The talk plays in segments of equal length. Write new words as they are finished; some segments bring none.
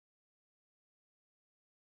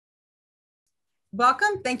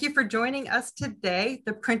Welcome. Thank you for joining us today,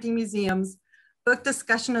 the Printing Museum's book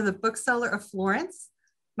discussion of the Bookseller of Florence.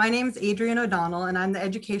 My name is Adrienne O'Donnell, and I'm the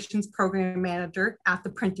Education's Program Manager at the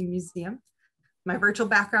Printing Museum. My virtual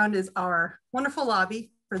background is our wonderful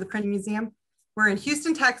lobby for the Printing Museum. We're in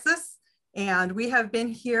Houston, Texas, and we have been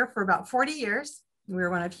here for about 40 years. We're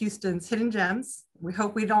one of Houston's hidden gems. We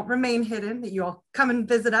hope we don't remain hidden, that you all come and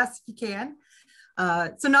visit us if you can.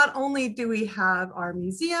 So not only do we have our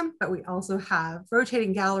museum, but we also have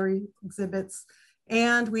rotating gallery exhibits,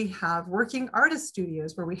 and we have working artist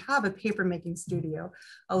studios where we have a papermaking studio,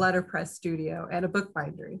 a letterpress studio, and a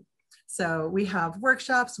bookbindery. So we have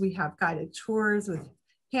workshops, we have guided tours with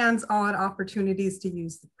hands-on opportunities to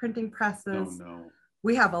use the printing presses. Oh, no.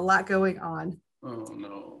 We have a lot going on. Oh,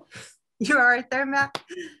 no. You all right there, Matt?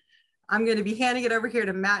 I'm going to be handing it over here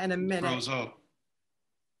to Matt in a minute. Froze up.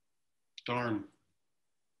 Darn.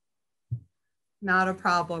 Not a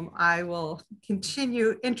problem. I will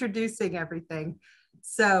continue introducing everything.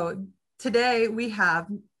 So today we have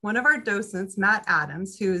one of our docents, Matt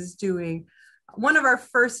Adams, who is doing one of our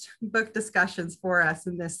first book discussions for us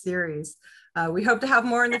in this series. We hope to have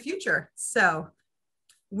more in the future. So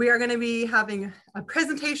we are going to be having a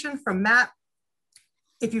presentation from Matt.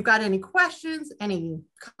 If you've got any questions, any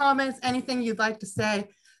comments, anything you'd like to say,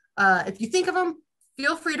 if you think of them,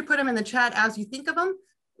 feel free to put them in the chat as you think of them.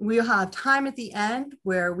 We'll have time at the end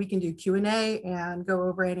where we can do Q&A and go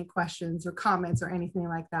over any questions or comments or anything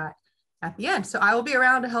like that at the end. So I will be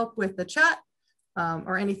around to help with the chat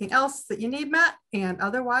or anything else that you need, Matt. And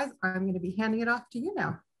otherwise, I'm going to be handing it off to you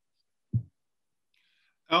now.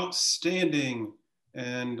 Outstanding.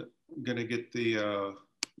 And I'm going to get the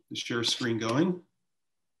share screen going.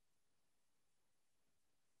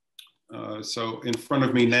 So in front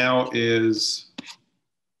of me now is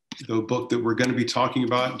the book that we're going to be talking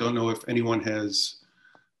about. Don't know if anyone has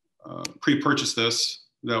pre-purchased this.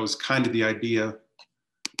 That was kind of the idea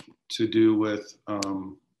to do with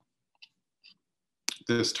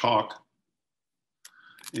this talk,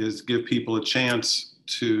 is give people a chance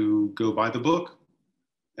to go buy the book,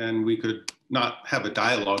 and we could not have a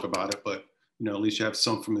dialogue about it, but at least you have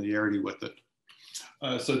some familiarity with it.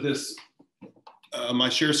 So this, my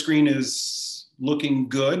share screen is looking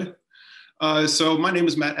good. So my name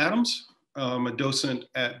is Matt Adams. I'm a docent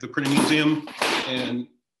at the Printing Museum, and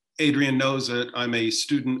Adrienne knows that I'm a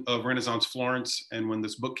student of Renaissance Florence. And when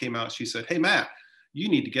this book came out, she said, "Hey, Matt, you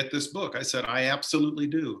need to get this book." I said, "I absolutely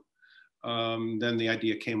do." Then the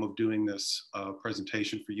idea came of doing this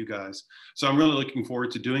presentation for you guys. So I'm really looking forward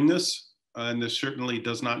to doing this. And this certainly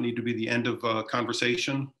does not need to be the end of a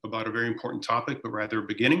conversation about a very important topic, but rather a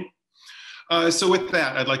beginning. So with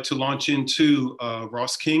that, I'd like to launch into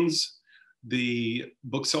Ross King's The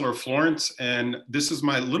Bookseller of Florence. And this is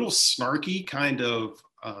my little snarky kind of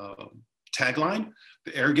tagline: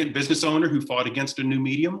 the arrogant business owner who fought against a new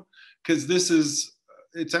medium. Because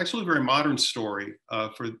it's actually a very modern story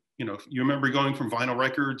you remember going from vinyl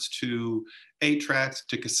records to 8-tracks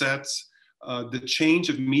to cassettes. The change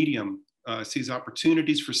of medium sees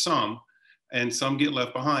opportunities for some, and some get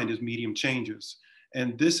left behind as medium changes.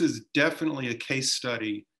 And this is definitely a case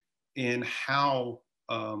study in how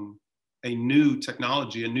a new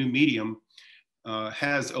technology, a new medium,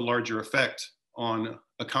 has a larger effect on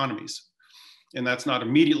economies. And that's not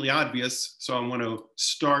immediately obvious, so I'm going to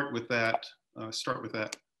start with that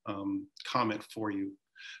comment for you.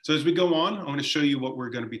 So as we go on, I'm going to show you what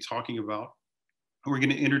we're going to be talking about. We're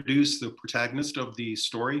going to introduce the protagonist of the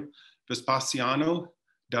story, Vespasiano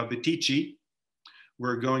da Bitici.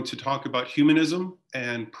 We're going to talk about humanism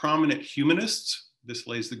and prominent humanists. This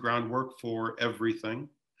lays the groundwork for everything.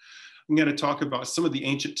 I'm going to talk about some of the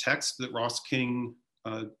ancient texts that Ross King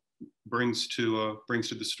brings to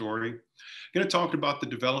the story. I'm going to talk about the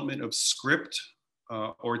development of script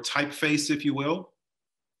or typeface, if you will.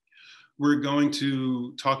 We're going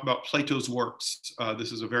to talk about Plato's works.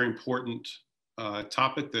 This is a very important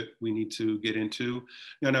topic that we need to get into.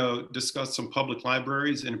 I'm going to discuss some public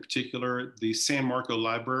libraries, in particular the San Marco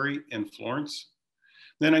Library in Florence.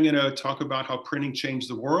 Then I'm going to talk about how printing changed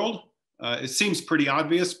the world. It seems pretty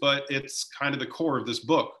obvious, but it's kind of the core of this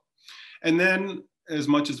book. And then, as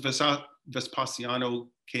much as Vespasiano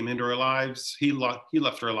came into our lives, he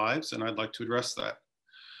left our lives, and I'd like to address that.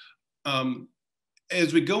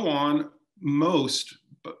 As we go on,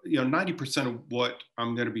 90% of what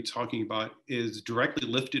I'm going to be talking about is directly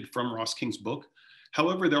lifted from Ross King's book.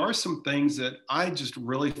 However, there are some things that I just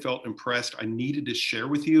really felt impressed I needed to share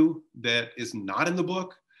with you that is not in the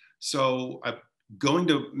book. So I'm going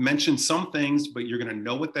to mention some things, but you're going to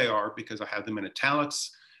know what they are because I have them in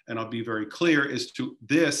italics, and I'll be very clear as to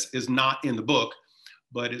this is not in the book,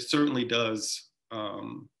 but it certainly does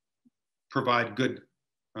provide good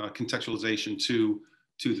contextualization to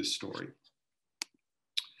the story.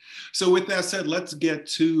 So with that said, let's get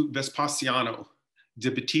to Vespasiano de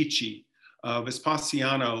Bitici.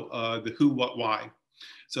 Vespasiano, the who, what, why.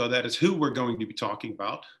 So that is who we're going to be talking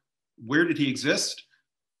about. Where did he exist?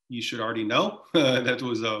 You should already know. That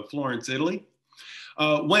was Florence, Italy.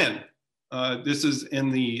 When? This is in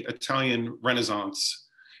the Italian Renaissance.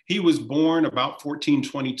 He was born about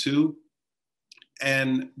 1422.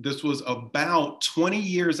 And this was about 20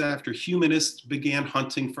 years after humanists began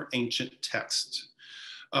hunting for ancient texts.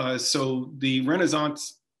 So the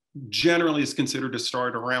Renaissance generally is considered to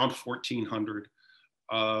start around 1400.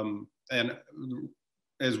 And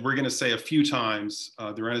as we're going to say a few times,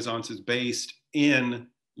 the Renaissance is based in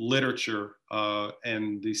literature,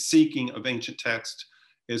 and the seeking of ancient text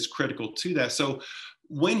is critical to that. So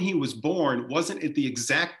when he was born, wasn't at the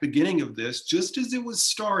exact beginning of this, just as it was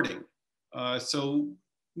starting. So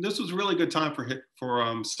this was a really good time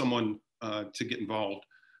for someone to get involved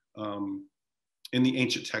in the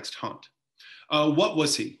ancient text hunt. What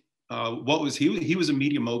was he? He was a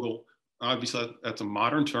media mogul. Obviously, that's a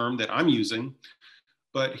modern term that I'm using,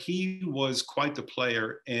 but he was quite the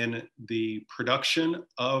player in the production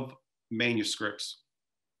of manuscripts.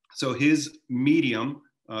 So his medium,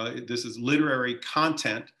 this is literary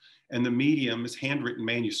content, and the medium is handwritten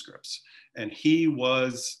manuscripts. And he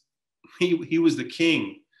was the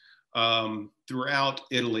king throughout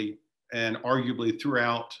Italy and arguably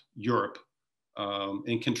throughout Europe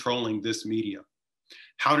in controlling this media.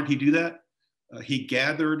 How did he do that? He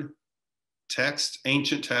gathered text,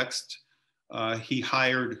 ancient text. He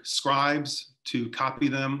hired scribes to copy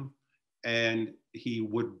them, and he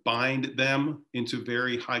would bind them into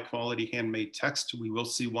very high quality handmade text. We will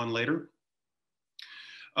see one later.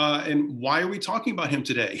 And why are we talking about him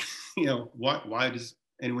today? Why does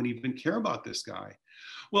anyone even care about this guy?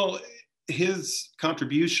 Well, his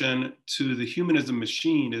contribution to the humanism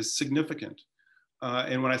machine is significant.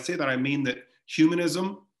 And when I say that, I mean that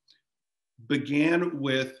humanism began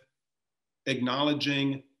with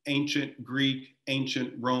acknowledging ancient Greek,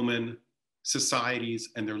 ancient Roman societies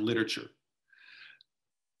and their literature.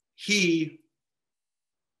 He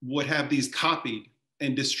would have these copied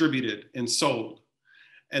and distributed and sold,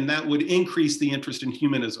 and that would increase the interest in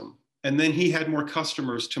humanism. And then he had more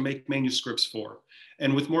customers to make manuscripts for.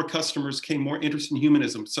 And with more customers came more interest in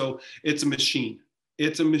humanism. So it's a machine.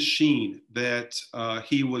 It's a machine that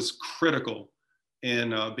he was critical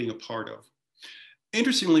in being a part of.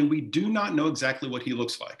 Interestingly, we do not know exactly what he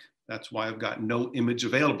looks like. That's why I've got no image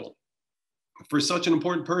available. For such an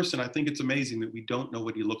important person, I think it's amazing that we don't know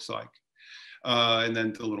what he looks like. And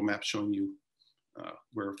then the little map showing you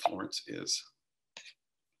where Florence is.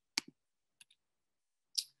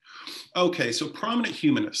 Okay, so prominent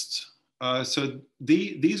humanists. So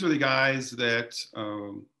these are the guys that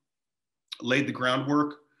laid the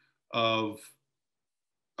groundwork of,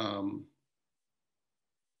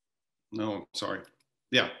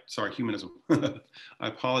 humanism. I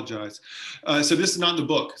apologize. So this is not in the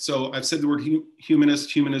book. So I've said the word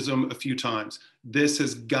humanism a few times. This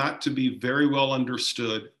has got to be very well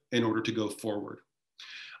understood in order to go forward.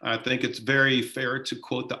 I think it's very fair to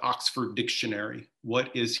quote the Oxford Dictionary. What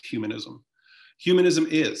is humanism? Humanism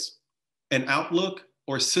is an outlook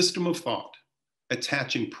or system of thought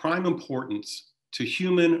attaching prime importance to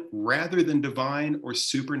human rather than divine or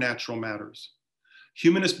supernatural matters.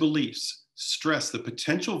 Humanist beliefs stress the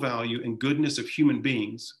potential value and goodness of human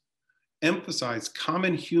beings, emphasize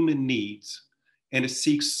common human needs, and it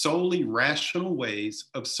seeks solely rational ways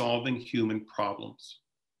of solving human problems.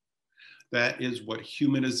 That is what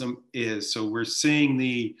humanism is. So we're seeing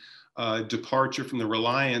the departure from the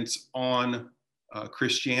reliance on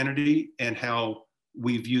Christianity and how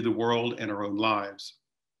we view the world and our own lives.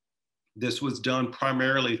 This was done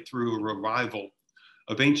primarily through a revival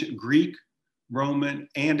of ancient Greek, Roman,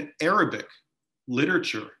 and Arabic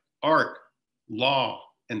literature, art, law,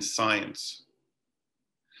 and science.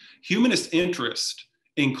 Humanist interests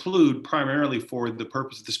include, primarily for the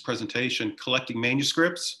purpose of this presentation, collecting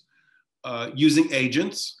manuscripts, using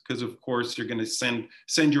agents, because of course you're going to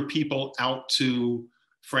send your people out to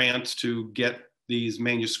France to get these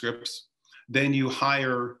manuscripts. Then you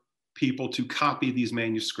hire people to copy these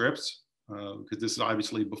manuscripts, because this is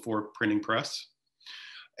obviously before printing press.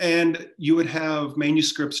 And you would have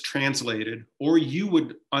manuscripts translated, or you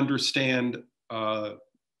would understand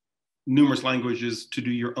numerous languages to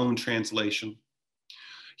do your own translation.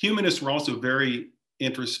 Humanists were also very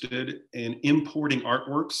interested in importing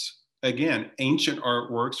artworks, again, ancient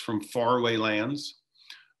artworks from faraway lands.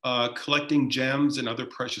 Collecting gems and other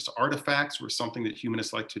precious artifacts were something that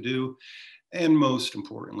humanists like to do. And most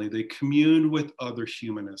importantly, they communed with other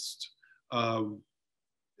humanists.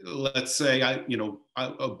 Let's say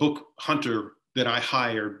a book hunter that I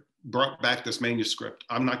hired brought back this manuscript.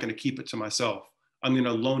 I'm not going to keep it to myself. I'm going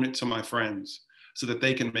to loan it to my friends so that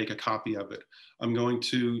they can make a copy of it. I'm going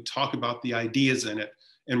to talk about the ideas in it,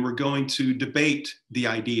 and we're going to debate the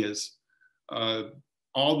ideas.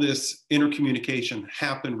 All this intercommunication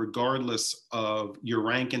happened regardless of your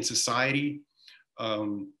rank in society,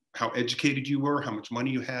 how educated you were, how much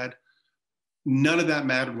money you had. None of that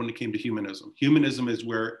mattered when it came to humanism. Humanism is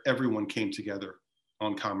where everyone came together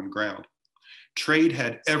on common ground. Trade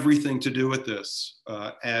had everything to do with this,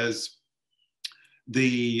 as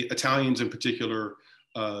the Italians in particular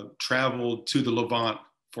traveled to the Levant,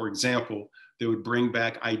 for example. They would bring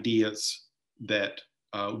back ideas that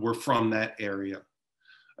were from that area.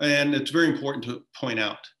 And it's very important to point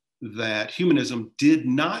out that humanism did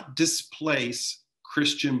not displace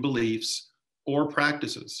Christian beliefs or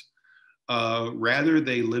practices. Rather,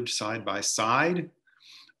 they lived side by side,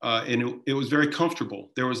 and it was very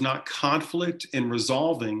comfortable. There was not conflict in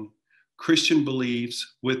resolving Christian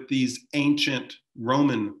beliefs with these ancient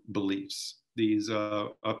Roman beliefs, these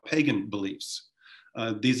pagan beliefs.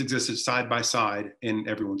 These existed side by side in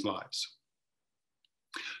everyone's lives.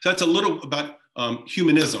 So that's a little about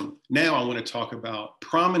humanism. Now I want to talk about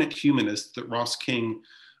prominent humanists that Ross King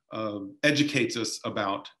educates us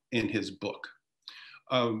about in his book.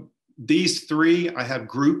 These three I have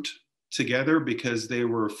grouped together because they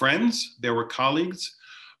were friends, they were colleagues.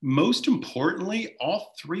 Most importantly,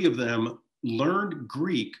 all three of them learned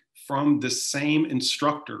Greek from the same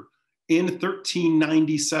instructor in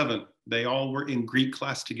 1397. They all were in Greek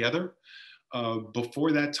class together.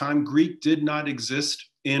 Before that time, Greek did not exist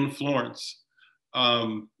in Florence.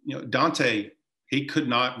 Dante, he could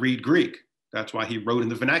not read Greek. That's why he wrote in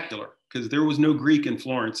the vernacular, because there was no Greek in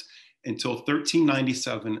Florence until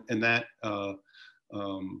 1397, and that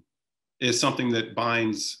is something that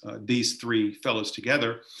binds these three fellows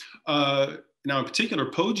together. Now, in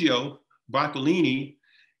particular, Poggio Braccolini,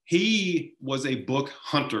 he was a book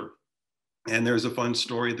hunter. And there's a fun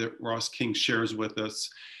story that Ross King shares with us,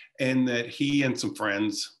 and that he and some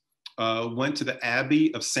friends went to the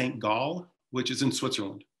Abbey of St. Gall, which is in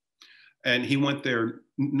Switzerland. And he went there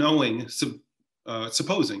knowing,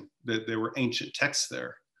 supposing that there were ancient texts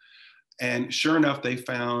there. And sure enough, they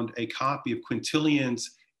found a copy of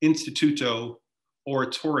Quintilian's Instituto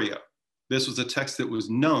Oratoria. This was a text that was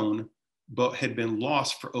known, but had been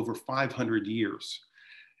lost for over 500 years.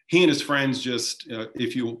 He and his friends just,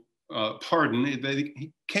 if you pardon,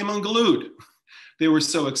 he came unglued. They were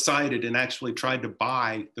so excited and actually tried to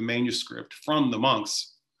buy the manuscript from the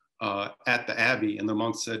monks at the Abbey. And the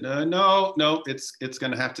monks said, no, it's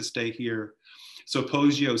going to have to stay here. So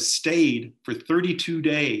Poggio stayed for 32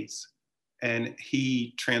 days and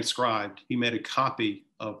he transcribed, he made a copy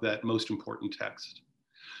of that most important text.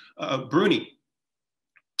 Bruni,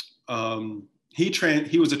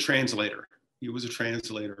 he was a translator. He was a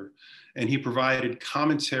translator, and he provided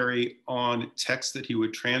commentary on texts that he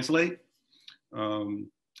would translate.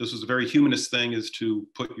 This was a very humanist thing, is to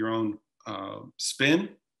put your own spin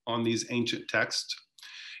on these ancient texts.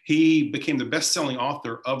 He became the best-selling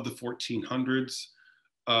author of the 1400s.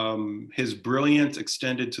 His brilliance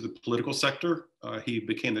extended to the political sector. He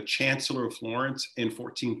became the Chancellor of Florence in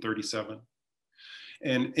 1437.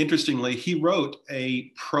 And interestingly, he wrote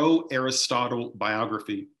a pro-Aristotle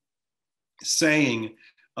biography saying,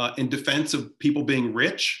 in defense of people being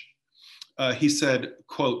rich, he said,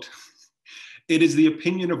 quote, "It is the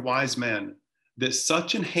opinion of wise men that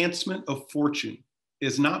such enhancement of fortune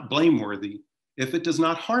is not blameworthy if it does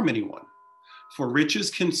not harm anyone, for riches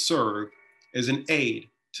can serve as an aid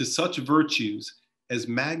to such virtues as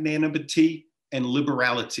magnanimity and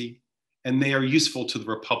liberality, and they are useful to the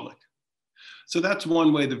republic." So that's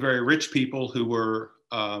one way the very rich people who were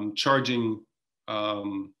charging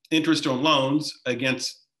interest on loans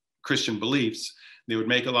against Christian beliefs, they would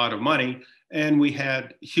make a lot of money. And we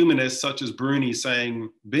had humanists such as Bruni saying,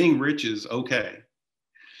 being rich is okay.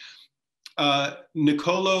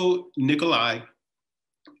 Nicolai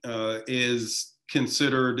is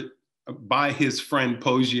considered by his friend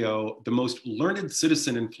Poggio the most learned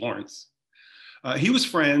citizen in Florence. He was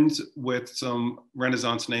friends with some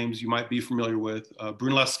Renaissance names you might be familiar with,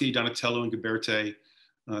 Brunelleschi, Donatello, and Ghiberti.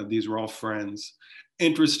 These were all friends.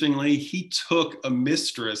 Interestingly, he took a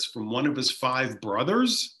mistress from one of his 5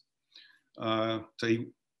 brothers. So he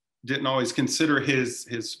didn't always consider his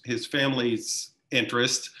family's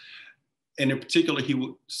interest. And in particular,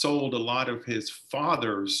 he sold a lot of his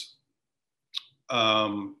father's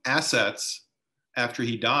assets after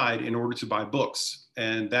he died in order to buy books.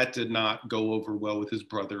 And that did not go over well with his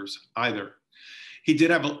brothers either.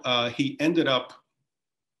 He ended up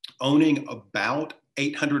owning about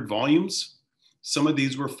 800 volumes. Some of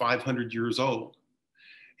these were 500 years old.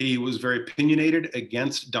 He was very opinionated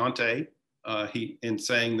against Dante in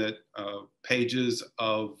saying that pages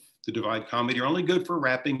of the Divine Comedy are only good for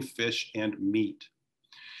wrapping fish and meat.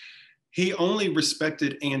 He only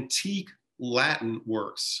respected antique Latin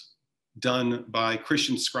works done by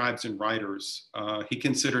Christian scribes and writers. He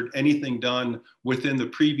considered anything done within the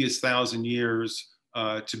previous 1,000 years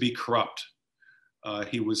to be corrupt.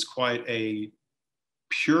 He was quite a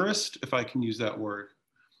purist, if I can use that word.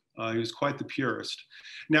 He was quite the purist.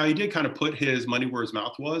 Now, he did kind of put his money where his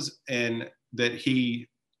mouth was, and that he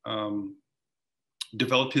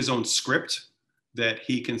developed his own script that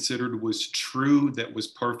he considered was true, that was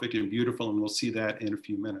perfect and beautiful, and we'll see that in a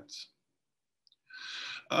few minutes.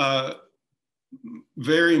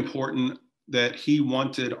 Very important that he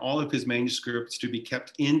wanted all of his manuscripts to be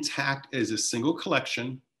kept intact as a single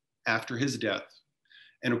collection after his death.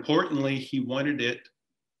 And importantly, he wanted it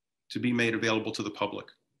to be made available to the public.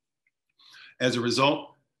 As a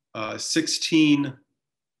result, 16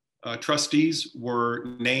 trustees were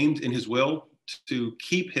named in his will to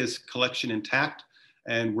keep his collection intact,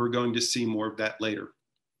 and we're going to see more of that later.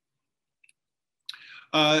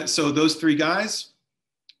 So those three guys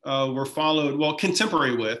were followed, well,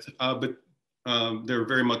 contemporary with, but they're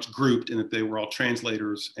very much grouped in that they were all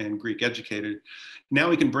translators and Greek educated. Now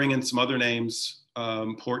we can bring in some other names,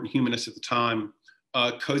 important humanists at the time.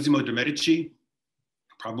 Cosimo de' Medici,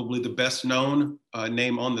 probably the best known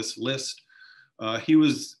name on this list. He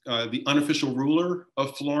was the unofficial ruler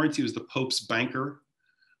of Florence. He was the Pope's banker.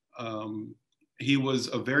 He was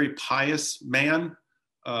a very pious man,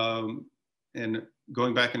 and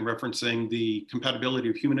going back and referencing the compatibility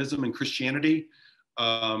of humanism and Christianity,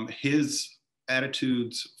 his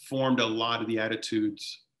attitudes formed a lot of the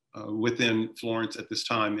attitudes within Florence at this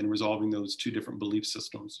time in resolving those two different belief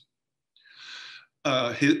systems.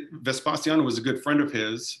 Vespasiano was a good friend of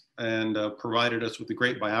his and provided us with a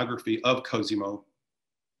great biography of Cosimo.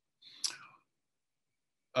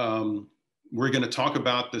 We're going to talk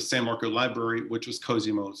about the San Marco Library, which was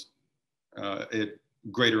Cosimo's at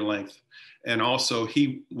greater length. And also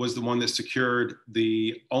he was the one that secured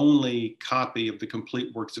the only copy of the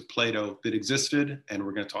complete works of Plato that existed. And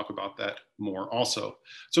we're going to talk about that more also.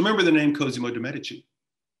 So remember the name Cosimo de' Medici.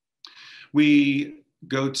 We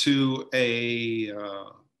go to a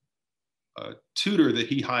tutor that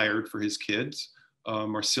he hired for his kids,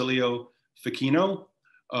 Marsilio Ficino.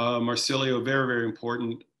 Marsilio, very, very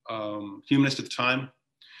important humanist at the time.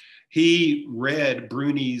 He read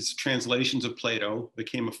Bruni's translations of Plato,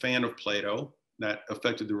 became a fan of Plato. That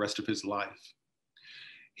affected the rest of his life.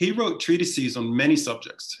 He wrote treatises on many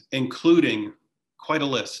subjects, including quite a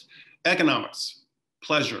list: economics,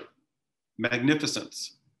 pleasure,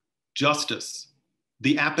 magnificence, justice,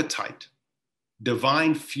 the appetite,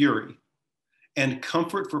 divine fury, and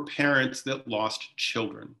comfort for parents that lost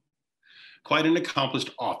children. Quite an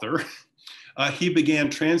accomplished author. He began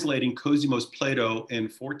translating Cosimo's Plato in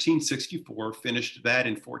 1464, finished that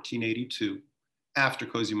in 1482, after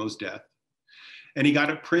Cosimo's death. And he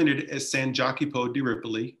got it printed as San Jacopo di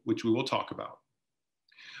Ripoli, which we will talk about.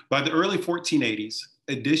 By the early 1480s,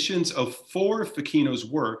 editions of 4 of Ficino's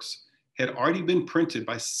works had already been printed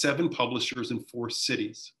by 7 publishers in 4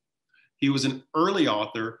 cities. He was an early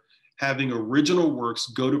author, having original works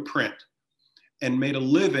go to print, and made a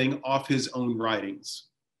living off his own writings.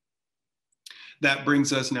 That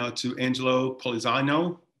brings us now to Angelo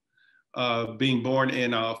Poliziano. Being born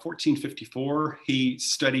in 1454, he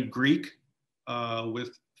studied Greek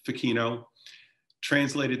with Ficino,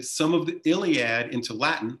 translated some of the Iliad into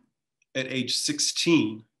Latin at age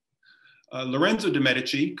 16. Lorenzo de'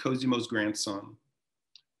 Medici, Cosimo's grandson,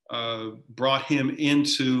 brought him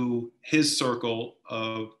into his circle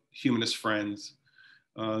of humanist friends,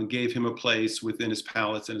 gave him a place within his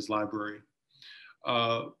palace and his library.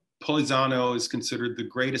 Poliziano is considered the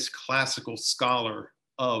greatest classical scholar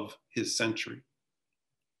of his century.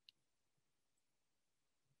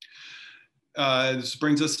 This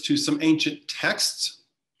brings us to some ancient texts.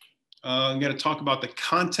 I'm going to talk about the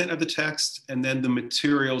content of the text and then the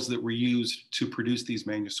materials that were used to produce these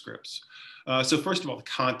manuscripts. So first of all, the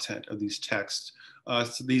content of these texts.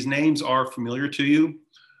 So these names are familiar to you: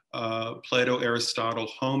 Plato, Aristotle,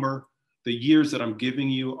 Homer. The years that I'm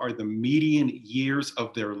giving you are the median years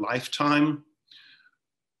of their lifetime.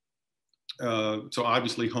 So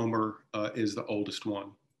obviously Homer is the oldest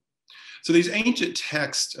one. So these ancient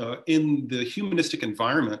texts in the humanistic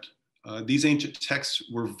environment, these ancient texts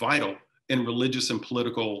were vital in religious and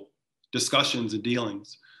political discussions and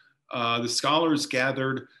dealings. The scholars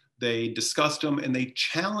gathered, they discussed them, and they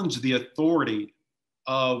challenged the authority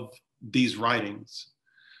of these writings.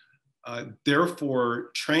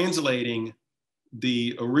 Therefore, translating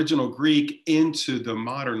the original Greek into the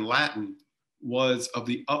modern Latin was of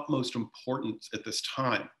the utmost importance at this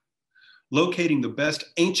time. Locating the best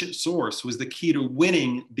ancient source was the key to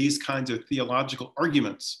winning these kinds of theological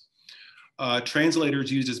arguments.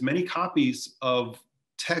 Translators used as many copies of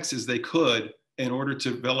texts as they could in order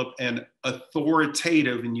to develop an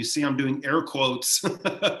authoritative, and you see I'm doing air quotes,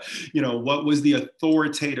 what was the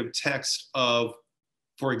authoritative text of,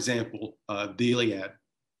 for example, the Iliad,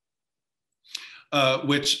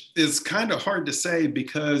 which is kind of hard to say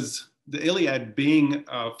because the Iliad being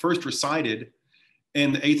first recited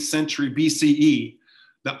in the 8th century BCE,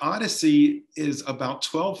 the Odyssey is about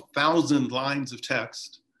 12,000 lines of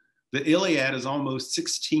text. The Iliad is almost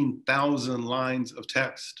 16,000 lines of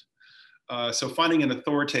text. So finding an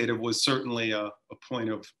authoritative was certainly a point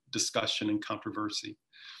of discussion and controversy.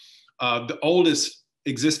 The oldest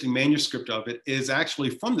existing manuscript of it is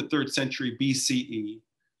actually from the 3rd century BCE.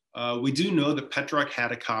 We do know that Petrarch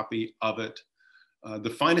had a copy of it. The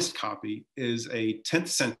finest copy is a 10th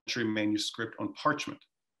century manuscript on parchment.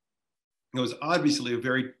 It was obviously a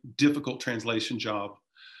very difficult translation job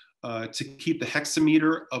to keep the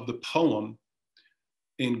hexameter of the poem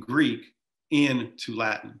in Greek into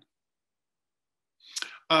Latin.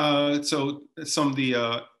 So some of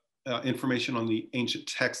the information on the ancient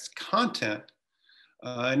text content.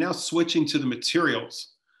 And now switching to the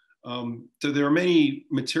materials. So there are many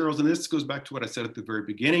materials, and this goes back to what I said at the very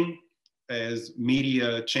beginning. As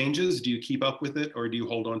media changes, do you keep up with it or do you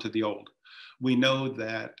hold on to the old? We know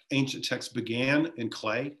that ancient texts began in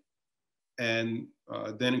clay and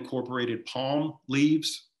then incorporated palm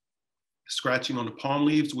leaves, scratching on the palm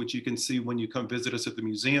leaves, which you can see when you come visit us at the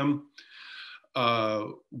museum.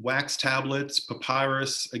 Wax tablets,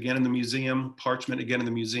 papyrus, again in the museum, parchment, again in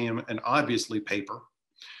the museum, and obviously paper.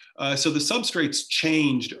 So the substrates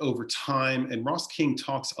changed over time, and Ross King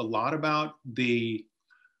talks a lot about the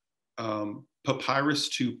papyrus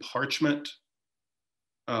to parchment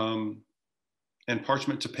and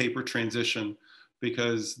parchment to paper transition,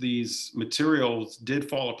 because these materials did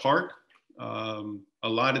fall apart. A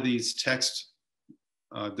lot of these texts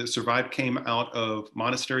that survived came out of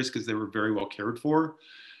monasteries because they were very well cared for.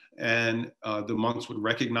 And the monks would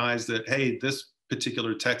recognize that, hey, this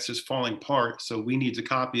particular text is falling apart, so we need to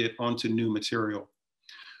copy it onto new material.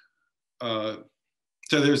 So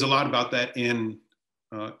there's a lot about that in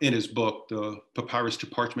his book, The Papyrus to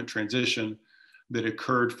Parchment Transition, that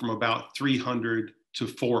occurred from about 300 to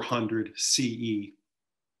 400 CE.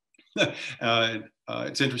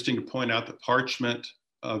 It's interesting to point out that parchment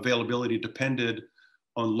availability depended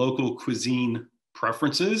on local cuisine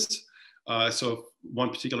preferences. So if one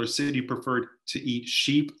particular city preferred to eat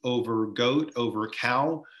sheep over goat over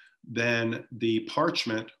cow, then the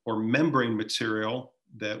parchment or membrane material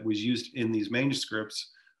that was used in these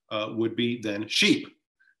manuscripts would be then sheep.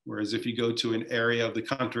 Whereas if you go to an area of the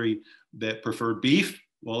country that preferred beef,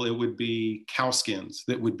 well, it would be cow skins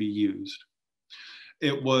that would be used.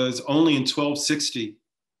 It was only in 1260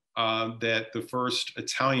 that the first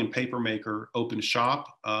Italian papermaker opened shop.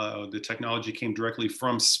 The technology came directly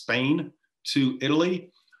from Spain to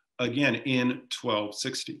Italy, again in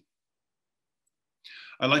 1260.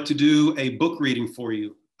 I'd like to do a book reading for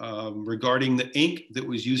you regarding the ink that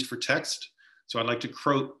was used for text. So I'd like to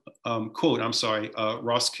quote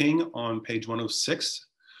Ross King on page 106.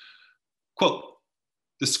 Quote,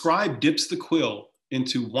 "The scribe dips the quill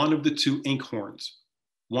into one of the two ink horns.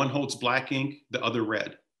 One holds black ink, the other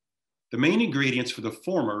red. The main ingredients for the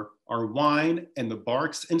former are wine and the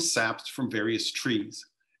barks and saps from various trees,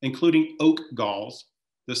 including oak galls,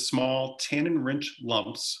 the small tannin-rich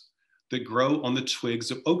lumps that grow on the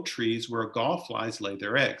twigs of oak trees where gall flies lay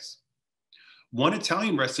their eggs. One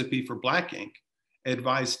Italian recipe for black ink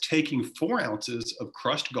advised taking 4 ounces of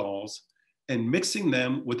crushed galls and mixing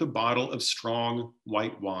them with a bottle of strong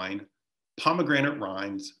white wine, pomegranate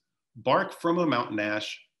rinds, bark from a mountain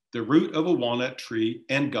ash, the root of a walnut tree,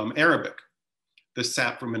 and gum arabic, the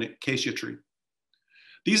sap from an acacia tree.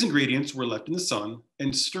 These ingredients were left in the sun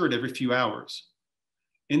and stirred every few hours.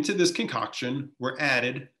 Into this concoction were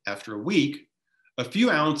added, after a week, a few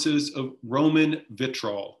ounces of Roman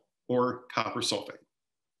vitriol, or copper sulfate.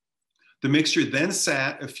 The mixture then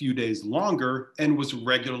sat a few days longer and was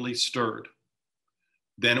regularly stirred.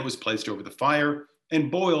 Then it was placed over the fire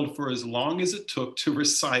and boiled for as long as it took to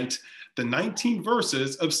recite the 19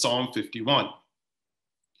 verses of Psalm 51.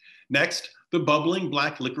 Next, the bubbling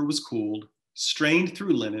black liquor was cooled, strained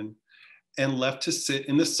through linen, and left to sit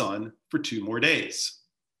in the sun for 2 more days.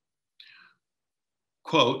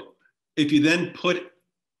 Quote, if you then put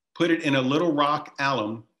it in a little rock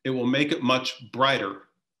alum, it will make it much brighter,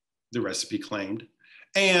 the recipe claimed,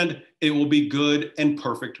 and it will be good and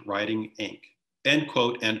perfect writing ink, end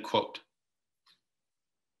quote, end quote.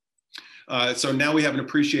 So now we have an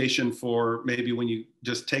appreciation for maybe when you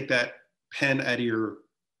just take that pen out of your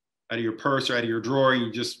purse or out of your drawer, and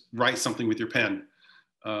you just write something with your pen.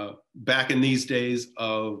 Back in these days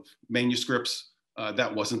of manuscripts,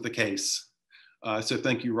 that wasn't the case. So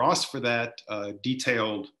thank you, Ross, for that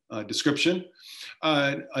detailed description.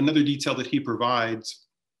 Another detail that he provides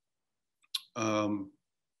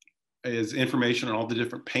is information on all the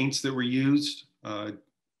different paints that were used,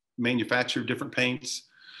 manufactured different paints,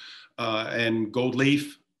 and gold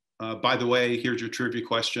leaf. By the way, here's your trivia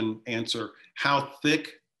question answer. How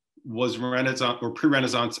thick was Renaissance or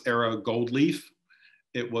pre-Renaissance era gold leaf?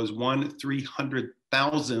 It was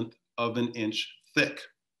 1/300,000th of an inch thick.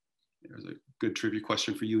 There's a good trivia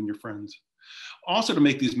question for you and your friends. Also, to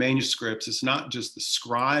make these manuscripts, it's not just the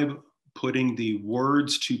scribe putting the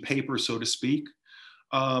words to paper, so to speak,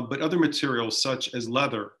 but other materials such as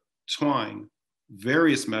leather, twine,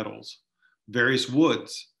 various metals, various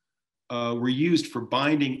woods were used for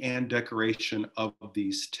binding and decoration of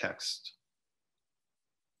these texts.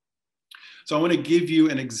 So I want to give you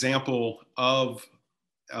an example of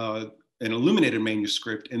an illuminated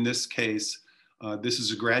manuscript. In this case, this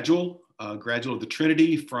is a gradual of the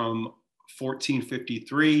Trinity from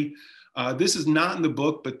 1453. This is not in the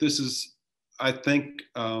book, but this is, I think,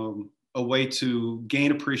 a way to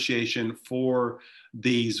gain appreciation for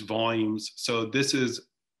these volumes. So this is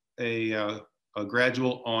a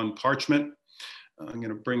gradual on parchment. I'm going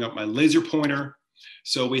to bring up my laser pointer.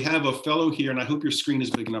 So we have a fellow here, and I hope your screen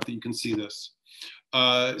is big enough that you can see this.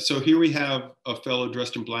 So here we have a fellow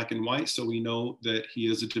dressed in black and white, so we know that he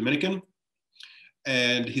is a Dominican.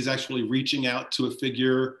 And he's actually reaching out to a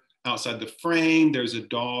figure outside the frame. There's a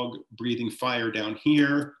dog breathing fire down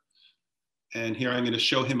here. And here I'm going to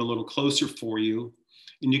show him a little closer for you.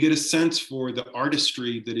 And you get a sense for the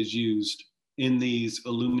artistry that is used in these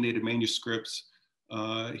illuminated manuscripts.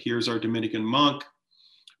 Here's our Dominican monk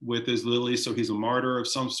with his lily, so he's a martyr of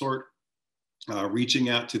some sort, reaching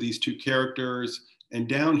out to these two characters. And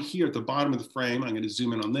down here at the bottom of the frame, I'm going to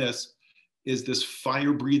zoom in on this, is this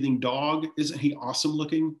fire-breathing dog. Isn't he awesome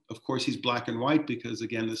looking? Of course, he's black and white because,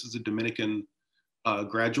 again, this is a Dominican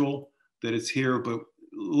gradual that is here, but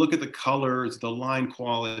look at the colors, the line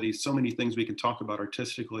quality, so many things we can talk about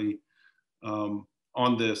artistically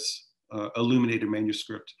on this illuminated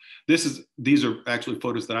manuscript. These are actually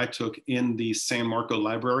photos that I took in the San Marco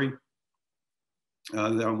Library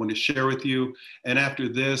that I want to share with you. And after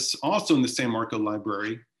this, also in the San Marco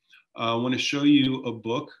Library, I want to show you a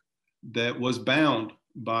book that was bound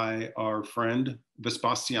by our friend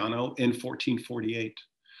Vespasiano in 1448.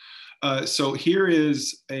 So here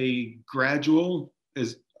is a gradual,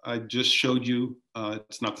 as I just showed you.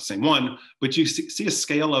 It's not the same one, but you see a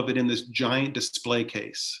scale of it in this giant display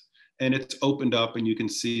case. And it's opened up and you can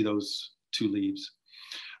see those two leaves.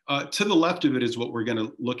 To the left of it is what we're going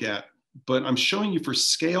to look at, but I'm showing you for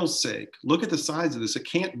scale's sake. Look at the size of this. It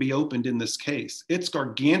can't be opened in this case. It's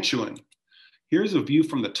gargantuan. Here's a view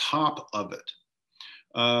from the top of it.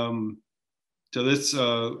 So this,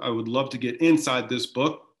 I would love to get inside this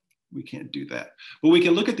book. We can't do that, but we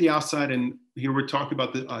can look at the outside, and here we're talking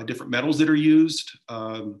about the different metals that are used.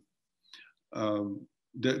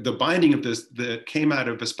 The binding of this that came out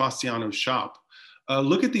of Vespasiano's shop.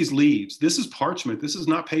 Look at these leaves. This is parchment. This is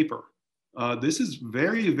not paper. This is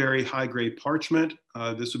very, very high grade parchment.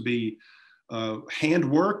 This would be hand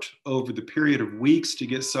worked over the period of weeks to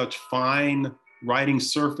get such fine writing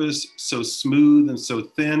surface, so smooth and so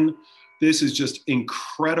thin. This is just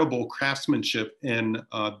incredible craftsmanship in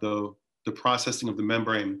the processing of the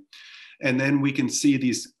membrane. And then we can see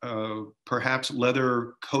these perhaps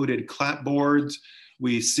leather coated clapboards.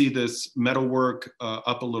 We see this metalwork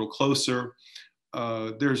up a little closer.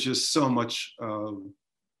 There's just so much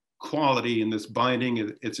quality in this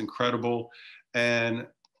binding. It's incredible. And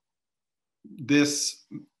this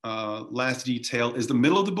last detail is the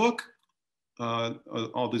middle of the book.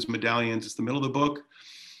 All these medallions, it's the middle of the book.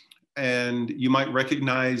 And you might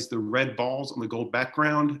recognize the red balls on the gold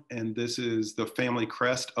background. And this is the family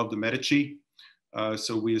crest of the Medici.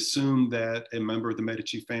 So we assume that a member of the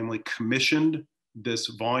Medici family commissioned this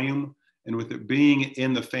volume. And with it being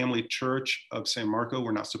in the family church of San Marco,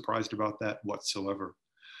 we're not surprised about that whatsoever.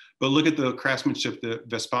 But look at the craftsmanship that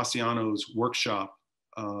Vespasiano's workshop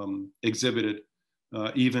exhibited.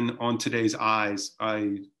 Even on today's eyes,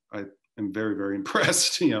 I am very, very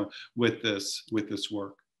impressed, with this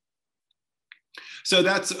work. So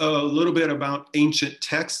that's a little bit about ancient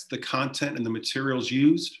texts, the content and the materials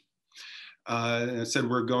used. I said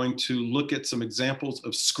we're going to look at some examples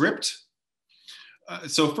of script.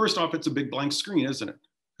 So first off, it's a big blank screen, isn't it?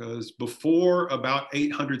 Because before about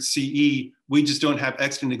 800 CE, we just don't have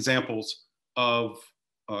extant examples of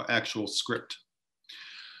actual script.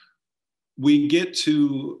 We get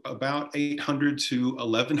to about 800 to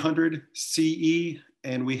 1100 CE,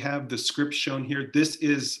 and we have the script shown here. This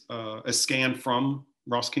is a scan from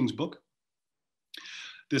Ross King's book.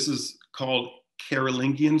 This is called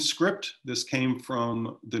Carolingian script. This came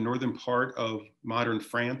from the northern part of modern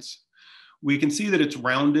France. We can see that it's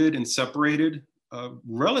rounded and separated,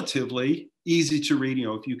 relatively easy to read.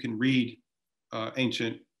 If you can read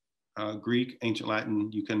ancient Greek, ancient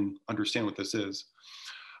Latin, you can understand what this is.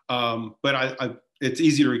 But it's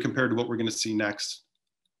easy to read compared to what we're going to see next,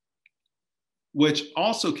 which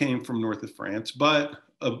also came from north of France, but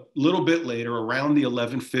a little bit later, around the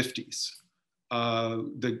 1150s.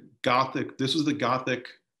 This was the Gothic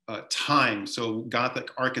time, so Gothic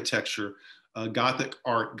architecture, Gothic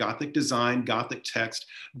art, Gothic design, Gothic text.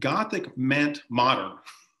 Gothic meant modern.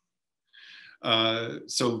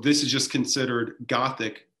 So this is just considered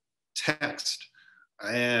Gothic text.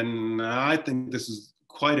 And I think this is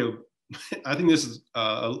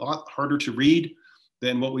a lot harder to read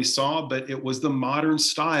than what we saw, but it was the modern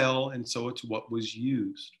style, and so it's what was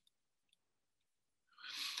used.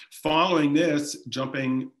 Following this,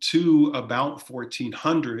 jumping to about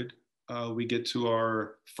 1400, we get to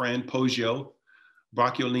our friend Poggio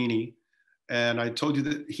Bracciolini, and I told you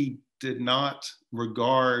that he did not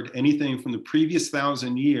regard anything from the previous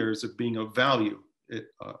 1,000 years of being of value.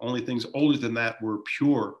 Only things older than that were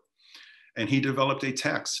pure. And he developed a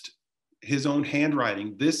text, his own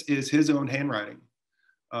handwriting. This is his own handwriting.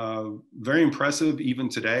 Very impressive even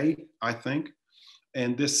today, I think.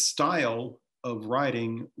 And this style of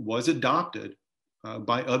writing was adopted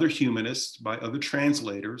by other humanists, by other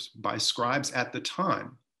translators, by scribes at the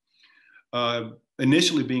time.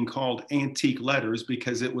 Initially being called antique letters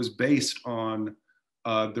because it was based on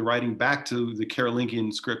the writing back to the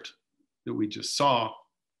Carolingian script that we just saw,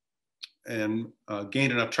 and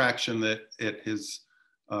gained enough traction that it has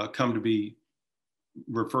come to be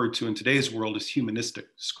referred to in today's world as humanistic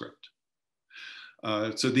script.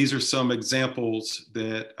 So these are some examples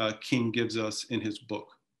that King gives us in his book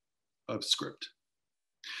of script.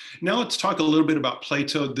 Now let's talk a little bit about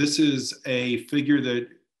Plato. This is a figure that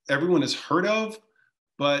everyone has heard of,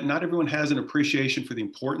 but not everyone has an appreciation for the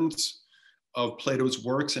importance of Plato's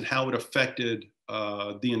works and how it affected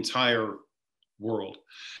the entire world.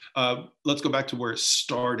 Let's go back to where it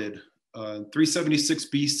started. 376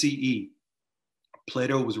 BCE,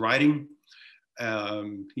 Plato was writing.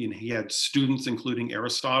 He had students, including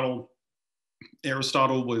Aristotle.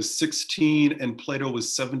 Aristotle was 16 and Plato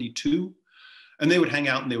was 72. And they would hang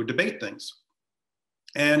out and they would debate things.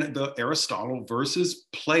 And the Aristotle versus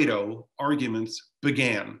Plato arguments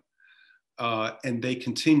began. And they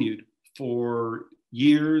continued for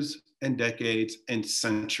years and decades and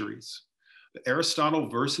centuries. The Aristotle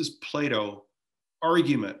versus Plato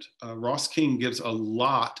argument, Ross King gives a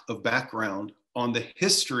lot of background on the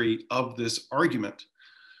history of this argument.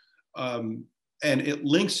 And it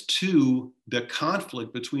links to the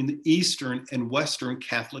conflict between the Eastern and Western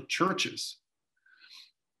Catholic churches,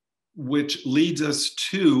 which leads us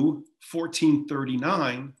to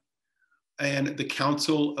 1439 and the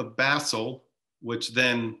Council of Basel, which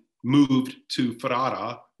then moved to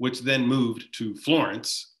Ferrara, which then moved to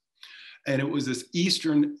Florence. And it was this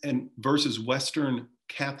Eastern and versus Western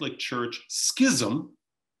Catholic Church schism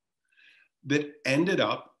that ended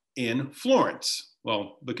up in Florence.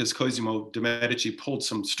 Well, because Cosimo de' Medici pulled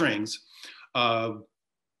some strings. But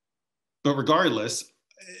regardless,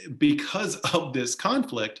 because of this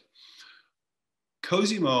conflict,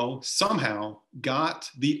 Cosimo somehow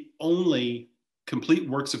got the only complete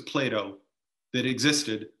works of Plato that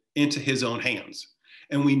existed into his own hands.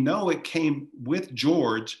 And we know it came with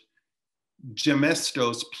George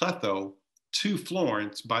Gemistos Pletho to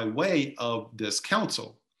Florence by way of this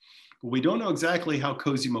council. But we don't know exactly how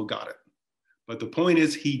Cosimo got it. But the point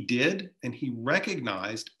is he did, and he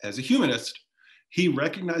recognized, as a humanist, he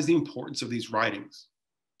recognized the importance of these writings.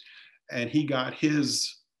 And he got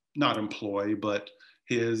his, not employee, but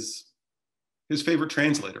his favorite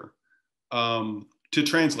translator to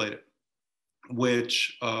translate it,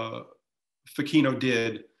 which Ficino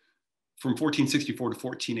did from 1464 to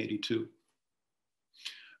 1482.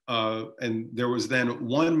 And there was then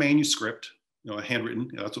one manuscript, a handwritten,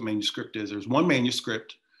 that's what manuscript is. There's one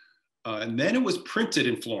manuscript And then it was printed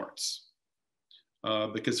in Florence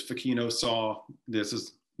because Ficino saw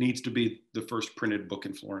needs to be the first printed book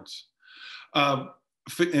in Florence.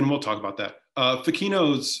 And we'll talk about that.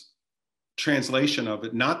 Ficino's translation of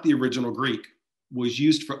it, not the original Greek, was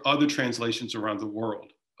used for other translations around the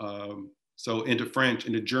world. So into French,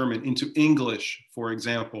 into German, into English, for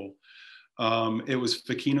example. It was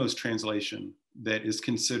Ficino's translation that is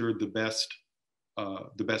considered the best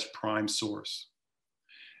prime source.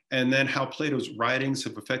 And then how Plato's writings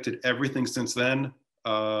have affected everything since then.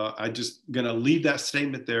 I'm just gonna leave that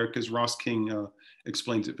statement there because Ross King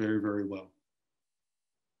explains it very, very well.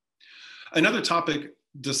 Another topic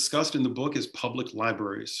discussed in the book is public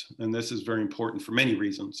libraries. And this is very important for many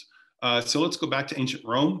reasons. So let's go back to ancient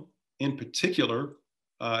Rome. In particular,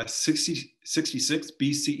 66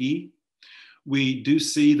 BCE, we do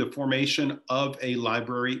see the formation of a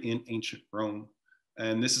library in ancient Rome.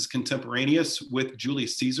 And this is contemporaneous with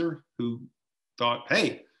Julius Caesar, who thought,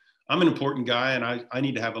 hey, I'm an important guy and I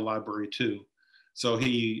need to have a library too. So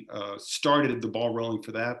he started the ball rolling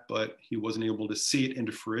for that, but he wasn't able to see it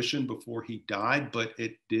into fruition before he died, but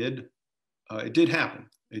it did happen.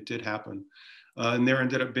 It did happen. And there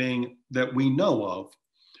ended up being, that we know of,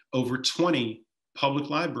 over 20 public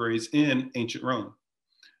libraries in ancient Rome.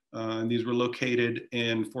 And these were located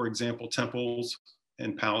in, for example, temples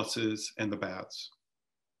and palaces and the baths.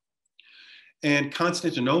 And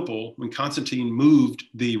Constantinople, when Constantine moved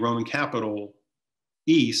the Roman capital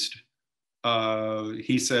east,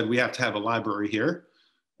 he said, we have to have a library here.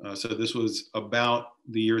 So this was about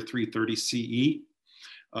the year 330 CE.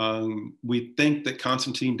 We think that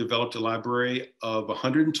Constantine developed a library of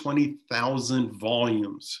 120,000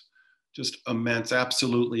 volumes, just immense,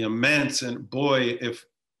 absolutely immense. And boy, if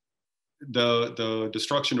the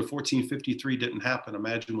destruction of 1453 didn't happen,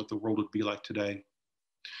 imagine what the world would be like today.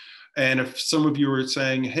 And if some of you are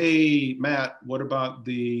saying, hey, Matt, what about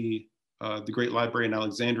the Great Library in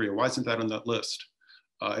Alexandria? Why isn't that on that list?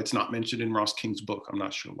 It's not mentioned in Ross King's book. I'm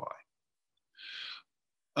not sure why.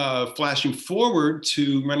 Flashing forward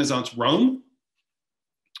to Renaissance Rome.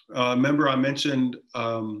 Remember I mentioned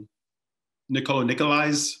Niccolo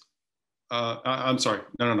Nicolai's, I'm sorry,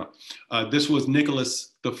 no. This was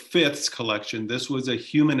Nicholas V's collection. This was a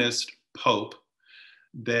humanist pope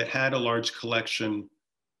that had a large collection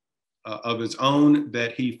of his own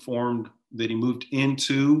that he formed, that he moved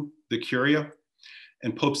into the Curia.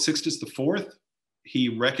 And Pope Sixtus IV,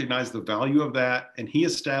 he recognized the value of that, and he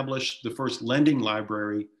established the first lending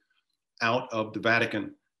library out of the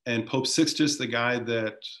Vatican. And Pope Sixtus, the guy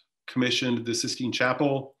that commissioned the Sistine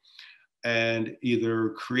Chapel and either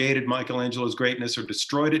created Michelangelo's greatness or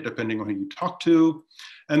destroyed it, depending on who you talk to,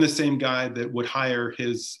 and the same guy that would hire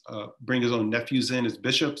bring his own nephews in as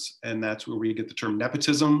bishops, and that's where we get the term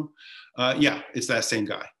nepotism. Yeah, it's that same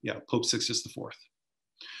guy. Yeah, Pope Sixtus IV.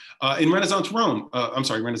 In Renaissance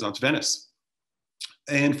Renaissance Venice.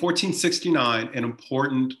 In 1469,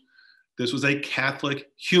 this was a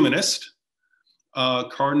Catholic humanist,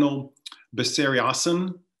 Cardinal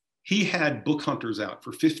Bessarion. He had book hunters out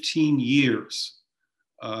for 15 years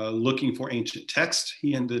looking for ancient texts.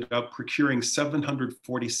 He ended up procuring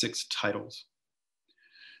 746 titles.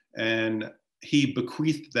 And he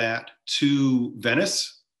bequeathed that to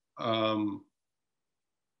Venice because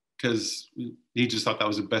he just thought that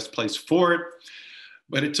was the best place for it.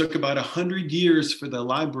 But it took about 100 years for the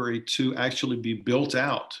library to actually be built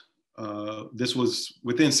out. This was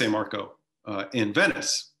within San Marco in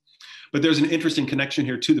Venice. But there's an interesting connection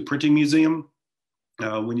here to the printing museum.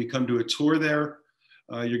 When you come to a tour there,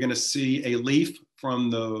 you're going to see a leaf from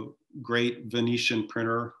the great Venetian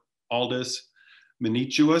printer Aldus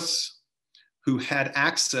Manicius, who had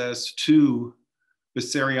access to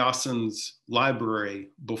Bessarion's library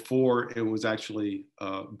before it was actually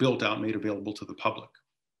built out, made available to the public.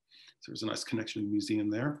 So there's a nice connection to the museum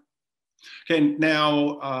there. Okay,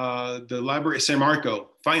 now the Library of San Marco,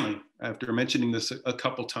 finally, after mentioning this a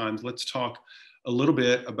couple times, let's talk a little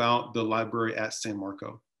bit about the library at San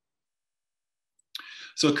Marco.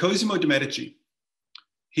 So Cosimo de' Medici,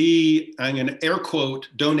 he, I'm going to air quote,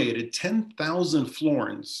 donated 10,000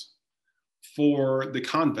 florins for the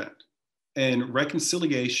convent in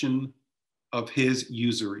reconciliation of his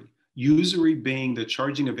usury. Usury being the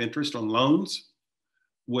charging of interest on loans,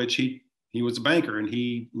 which he was a banker and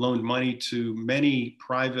he loaned money to many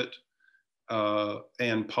private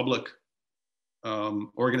and public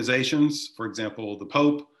organizations, for example, the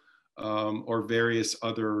Pope or various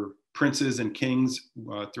other princes and kings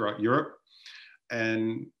throughout Europe.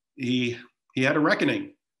 And he had a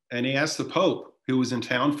reckoning, and he asked the Pope, who was in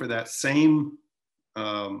town for that same,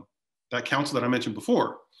 that council that I mentioned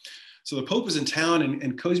before, So the Pope was in town,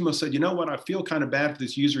 and Cosimo said, you know what, I feel kind of bad for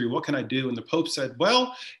this usury. What can I do? And the Pope said,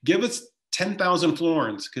 well, give us 10,000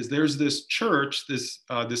 florins, because there's this church, this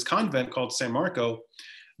convent called San Marco,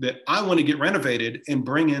 that I want to get renovated and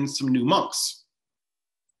bring in some new monks.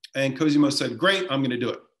 And Cosimo said, great, I'm going to do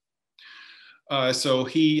it. So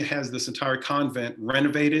he has this entire convent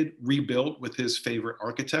renovated, rebuilt with his favorite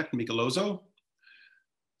architect, Michelozzo.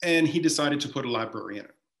 And he decided to put a library in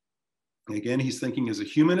it. And again, he's thinking as a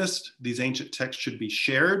humanist, these ancient texts should be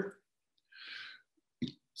shared.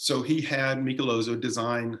 So he had Michelozzo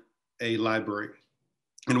design a library.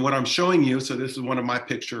 And what I'm showing you, so this is one of my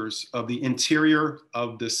pictures of the interior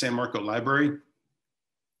of the San Marco library.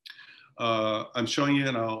 I'm showing you,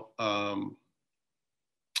 and I'll,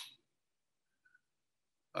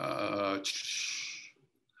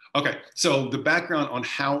 okay, so the background on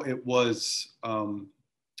how it was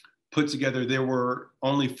put together, there were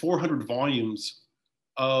only 400 volumes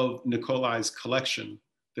of Nicolai's collection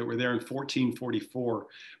that were there in 1444.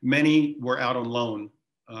 Many were out on loan.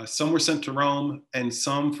 Some were sent to Rome, and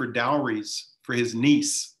some for dowries for his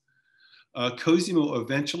niece. Cosimo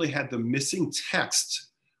eventually had the missing text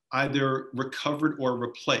either recovered or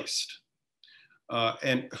replaced.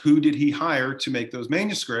 And who did he hire to make those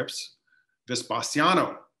manuscripts?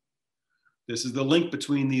 Vespasiano. This is the link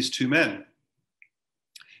between these two men.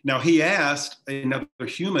 Now, he asked another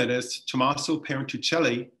humanist, Tommaso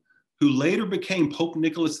Perentucelli, who later became Pope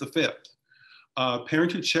Nicholas V,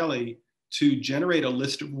 Perentucelli, to generate a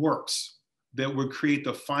list of works that would create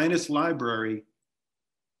the finest library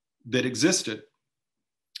that existed.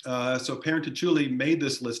 So Perentucelli made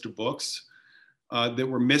this list of books that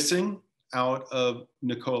were missing out of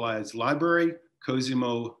Nicolai's library.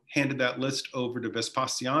 Cosimo handed that list over to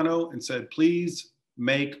Vespasiano and said, please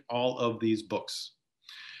make all of these books,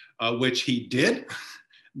 which he did,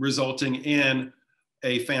 resulting in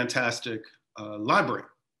a fantastic library.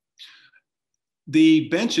 The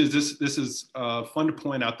benches, this is fun to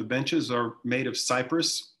point out, the benches are made of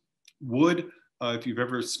cypress wood. If you've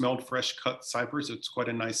ever smelled fresh cut cypress, it's quite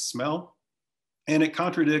a nice smell. And it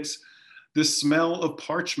contradicts the smell of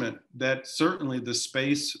parchment that certainly the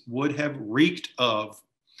space would have reeked of.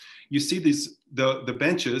 You see the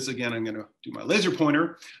benches, again, I'm gonna do my laser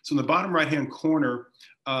pointer. So in the bottom right-hand corner,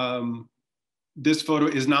 this photo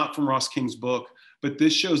is not from Ross King's book, but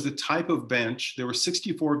this shows the type of bench. There were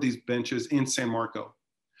 64 of these benches in San Marco.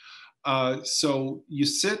 So you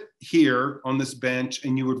sit here on this bench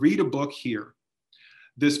and you would read a book here.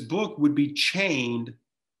 This book would be chained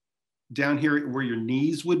down here where your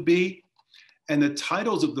knees would be. And the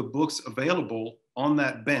titles of the books available on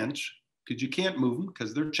that bench, because you can't move them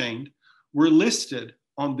because they're chained, were listed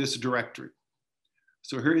on this directory.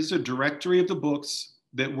 So here is a directory of the books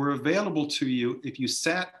that were available to you if you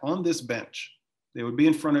sat on this bench. They would be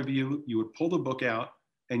in front of you, you would pull the book out,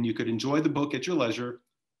 and you could enjoy the book at your leisure,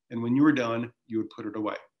 and when you were done, you would put it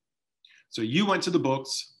away. So you went to the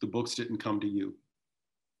books didn't come to you.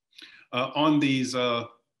 On these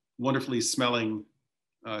wonderfully smelling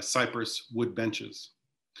cypress wood benches.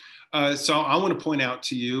 So I want to point out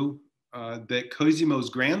to you that Cosimo's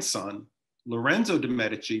grandson, Lorenzo de'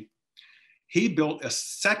 Medici, he built a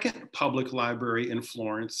second public library in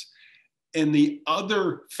Florence. In the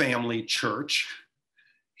other family church,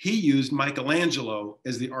 he used Michelangelo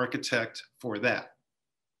as the architect for that.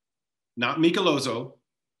 Not Michelozzo.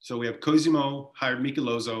 So we have Cosimo hired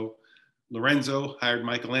Michelozzo, Lorenzo hired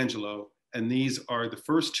Michelangelo, and these are the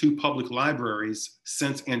first two public libraries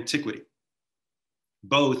since antiquity,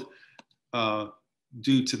 both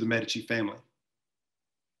due to the Medici family.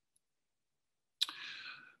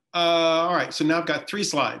 All right, so now I've got 3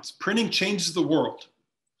 slides. Printing changes the world.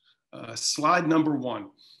 Slide number 1.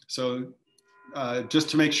 So just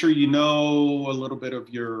to make sure you know a little bit of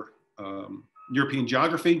your European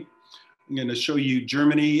geography, I'm going to show you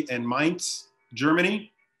Germany and Mainz,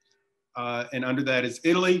 Germany. And under that is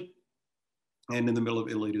Italy. And in the middle of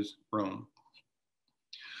Italy is Rome.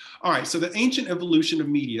 All right, so the ancient evolution of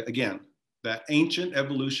media, again, that ancient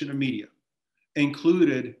evolution of media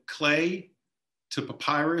included clay to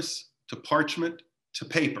papyrus to parchment to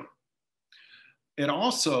paper. It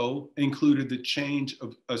also included the change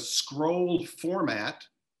of a scroll format,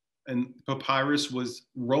 and papyrus was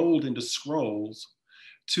rolled into scrolls,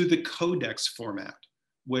 to the codex format,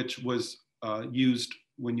 which was used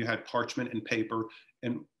when you had parchment and paper,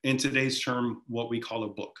 and in today's term, what we call a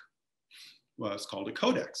book. Well, it's called a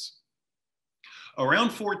codex. Around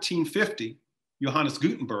 1450, Johannes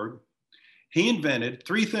Gutenberg, he invented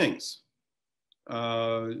 3 things.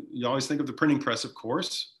 You always think of the printing press, of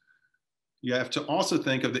course. You have to also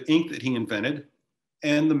think of the ink that he invented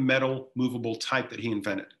and the metal movable type that he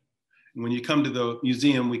invented. And when you come to the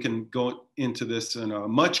museum, we can go into this in a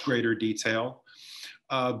much greater detail.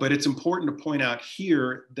 But it's important to point out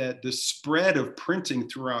here that the spread of printing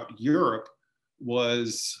throughout Europe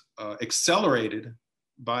was accelerated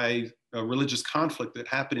by a religious conflict that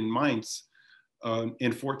happened in Mainz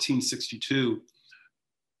in 1462.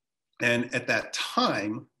 And at that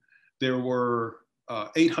time, there were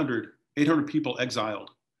 800 people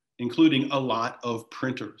exiled, including a lot of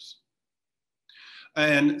printers.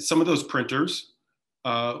 And some of those printers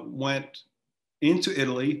went into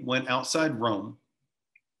Italy, went outside Rome,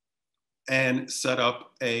 and set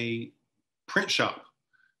up a print shop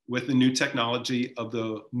with the new technology of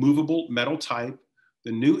the movable metal type,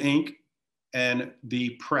 the new ink, and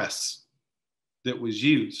the press that was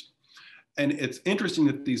used. And it's interesting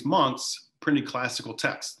that these monks printed classical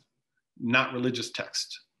text, not religious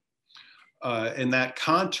text. And that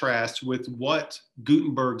contrasts with what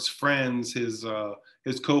Gutenberg's friends, his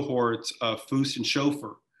cohorts, Fust and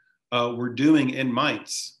Schoeffer, were doing in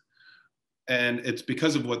Mainz. And it's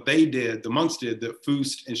because of what they did, the monks did, that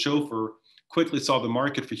Fust and Schoeffer quickly saw the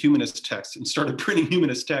market for humanist texts and started printing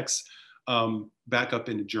humanist texts back up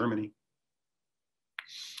into Germany.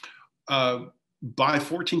 By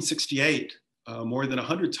 1468, more than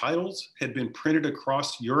 100 titles had been printed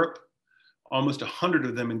across Europe, almost 100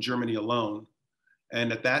 of them in Germany alone.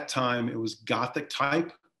 And at that time, it was Gothic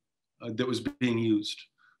type that was being used.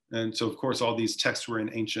 And so, of course, all these texts were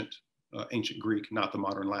in ancient Greek, not the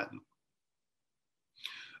modern Latin.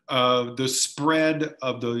 The spread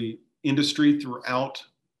of the industry throughout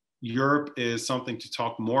Europe is something to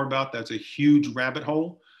talk more about. That's a huge rabbit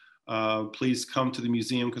hole. Please come to the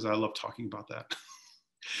museum because I love talking about that.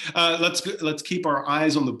 Let's keep our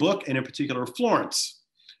eyes on the book, and in particular, Florence.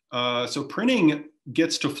 So printing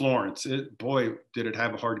gets to Florence. Boy, did it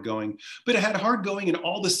have a hard going. But it had hard going in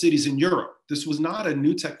all the cities in Europe. This was not a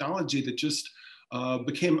new technology that just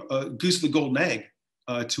became a goose of the golden egg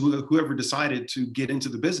to whoever decided to get into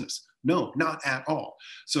the business. No, not at all.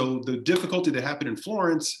 So the difficulty that happened in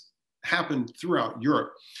Florence happened throughout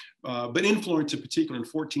Europe. But in Florence in particular, in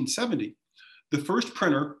 1470, the first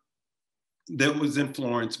printer that was in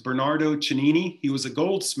Florence, Bernardo Cennini, he was a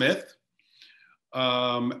goldsmith,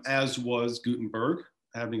 as was Gutenberg,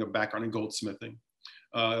 having a background in goldsmithing.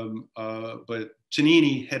 But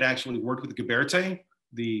Cennini had actually worked with Ghiberti,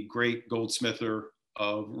 the great goldsmither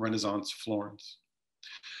of Renaissance Florence.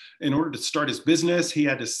 In order to start his business, he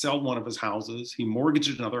had to sell one of his houses. He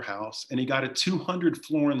mortgaged another house, and he got a 200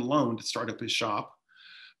 florin loan to start up his shop.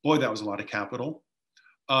 Boy, that was a lot of capital.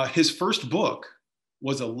 His first book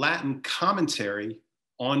was a Latin commentary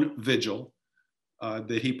on Vigil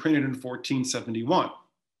that he printed in 1471,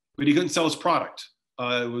 but he couldn't sell his product.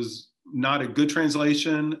 It was not a good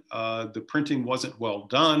translation. The printing wasn't well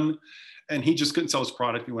done, and he just couldn't sell his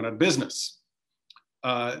product. He went out of business.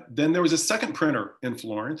 Then there was a second printer in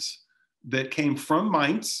Florence that came from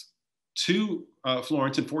Mainz to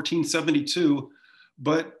Florence in 1472,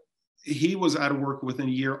 but he was out of work within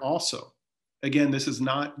a year also. Again, this is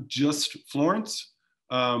not just Florence.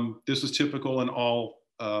 This was typical in all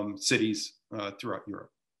cities throughout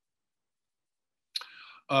Europe.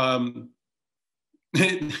 And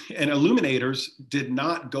illuminators did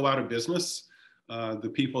not go out of business.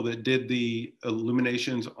 The people that did the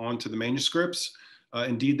illuminations onto the manuscripts,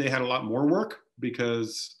 indeed, they had a lot more work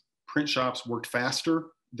because print shops worked faster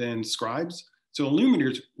than scribes. So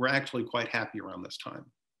illuminators were actually quite happy around this time.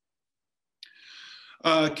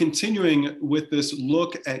 Continuing with this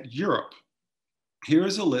look at Europe, here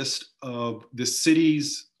is a list of the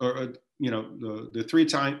cities, or the three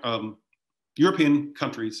European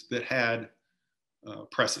countries that had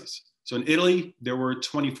presses. So in Italy, there were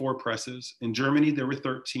 24 presses. In Germany, there were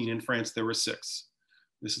 13. In France, there were 6.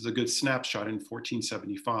 This is a good snapshot in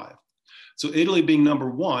 1475. So Italy being number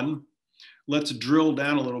 1, let's drill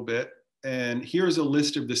down a little bit. And here's a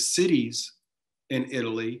list of the cities in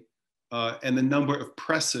Italy and the number of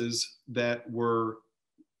presses that were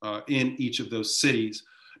in each of those cities.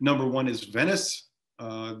 Number 1 is Venice.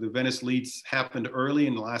 The Venice leads happened early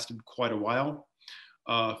and lasted quite a while,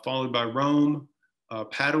 followed by Rome.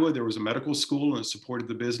 Padua, there was a medical school and it supported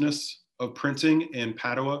the business of printing in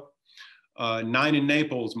Padua. 9 in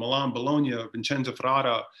Naples, Milan, Bologna, Vicenza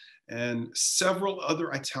Ferrara, and several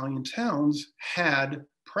other Italian towns had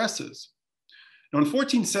presses. Now in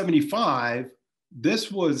 1475,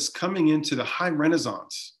 this was coming into the high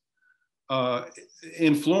Renaissance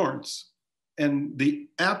in Florence. And the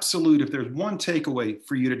absolute, if there's one takeaway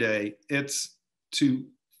for you today, it's to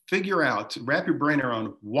figure out, to wrap your brain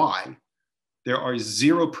around why there are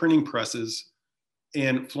 0 printing presses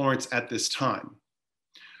in Florence at this time.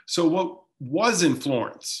 So what was in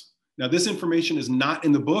Florence? Now, this information is not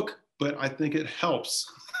in the book, but I think it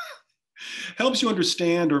helps. Helps you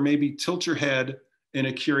understand or maybe tilt your head in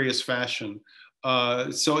a curious fashion.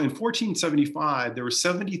 So in 1475, there were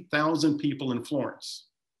 70,000 people in Florence.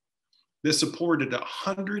 This supported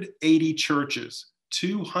 180 churches,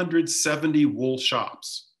 270 wool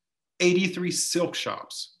shops, 83 silk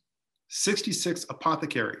shops, 66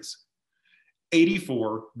 apothecaries,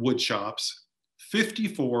 84 wood shops,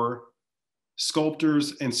 54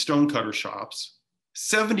 sculptors and stonecutter shops,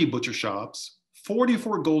 70 butcher shops,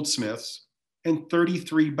 44 goldsmiths, and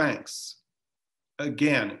 33 banks.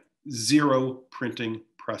 Again, 0 printing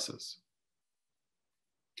presses.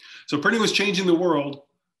 So printing was changing the world,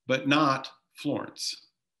 but not Florence.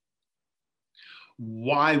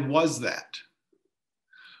 Why was that?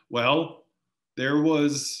 Well, there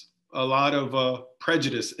was a lot of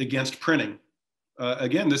prejudice against printing.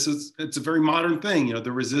 Again, it's a very modern thing,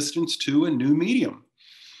 the resistance to a new medium.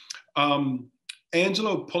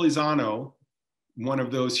 Angelo Polizzano, one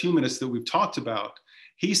of those humanists that we've talked about,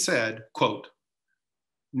 he said, quote,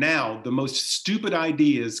 "Now the most stupid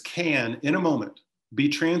ideas can, in a moment, be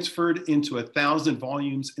transferred into 1,000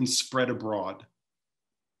 volumes and spread abroad."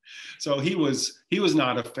 So he was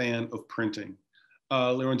not a fan of printing.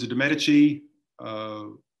 Lorenzo de' Medici,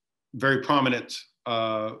 very prominent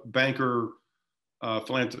banker,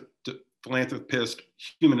 philanthropist,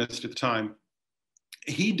 humanist at the time,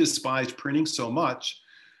 he despised printing so much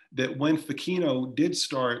that when Ficino did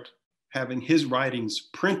start having his writings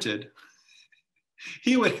printed,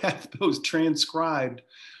 he would have those transcribed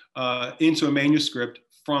into a manuscript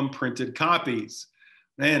from printed copies.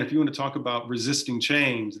 Man, if you want to talk about resisting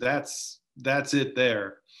change, that's it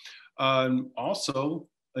there. Also,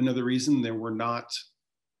 another reason there were not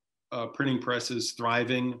printing presses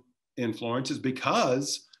thriving in Florence is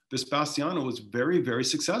because Vespasiano was very, very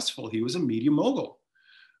successful. He was a media mogul.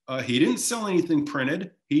 He didn't sell anything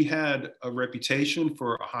printed. He had a reputation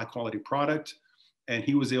for a high quality product, and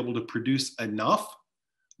he was able to produce enough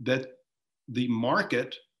that the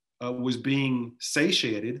market was being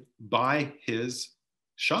satiated by his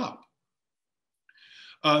shop.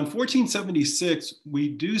 In 1476, we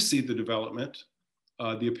do see the development,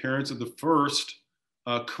 the appearance of the first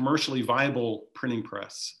commercially viable printing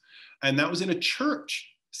press. And that was in a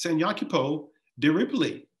church, San Jacopo di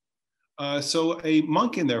Ripoli. So a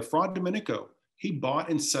monk in there, Fra Domenico, he bought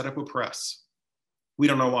and set up a press. We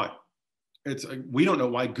don't know why. We don't know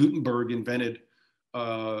why Gutenberg invented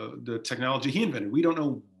the technology he invented. We don't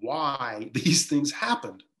know why these things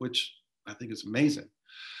happened, which I think is amazing.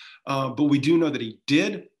 But we do know that he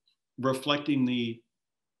did, reflecting the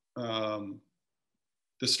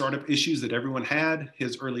startup issues that everyone had.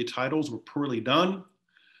 His early titles were poorly done.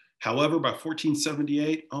 However, by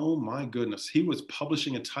 1478, oh my goodness, he was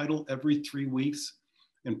publishing a title every 3 weeks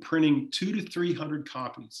and printing 200 to 300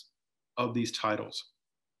 copies of these titles.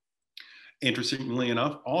 Interestingly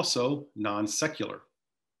enough, also non-secular.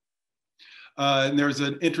 And there's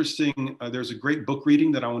a great book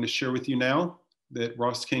reading that I want to share with you now that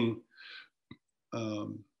Ross King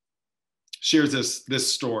shares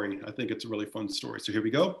this story. I think it's a really fun story. So here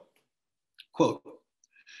we go. Quote,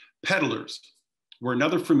 "Peddlers were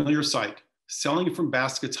another familiar sight, selling from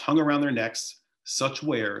baskets hung around their necks such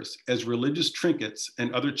wares as religious trinkets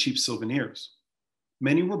and other cheap souvenirs.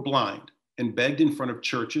 Many were blind and begged in front of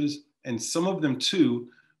churches, and some of them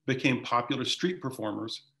too became popular street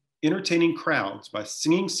performers, entertaining crowds by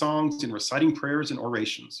singing songs and reciting prayers and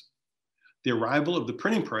orations. The arrival of the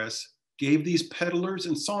printing press gave these peddlers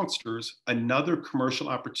and songsters another commercial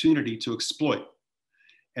opportunity to exploit,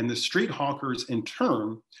 and the street hawkers in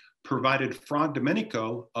turn provided Fra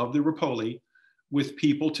Domenico of the Ripoli with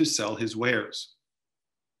people to sell his wares.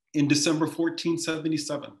 In December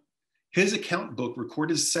 1477, his account book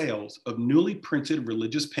recorded sales of newly printed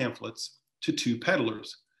religious pamphlets to 2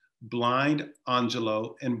 peddlers, Blind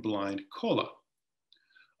Angelo and Blind Cola.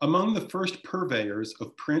 Among the first purveyors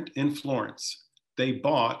of print in Florence, they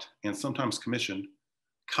bought, and sometimes commissioned,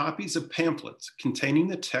 copies of pamphlets containing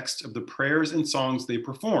the text of the prayers and songs they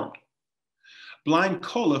performed. Blind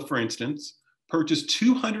Cola, for instance, purchased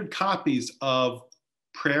 200 copies of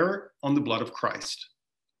Prayer on the Blood of Christ,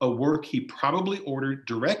 a work he probably ordered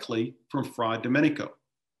directly from Fra Domenico.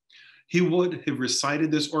 He would have recited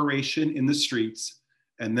this oration in the streets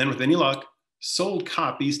and then, with any luck, sold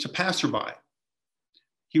copies to passerby.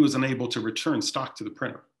 He was unable to return stock to the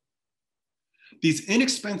printer. These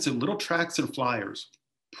inexpensive little tracts and flyers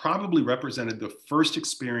probably represented the first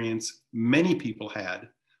experience many people had,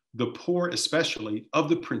 the poor especially, of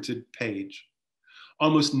the printed page.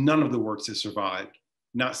 Almost none of the works have survived,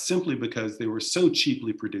 not simply because they were so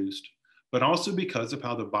cheaply produced, but also because of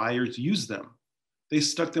how the buyers used them. They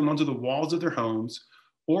stuck them onto the walls of their homes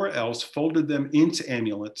or else folded them into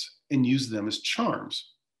amulets and used them as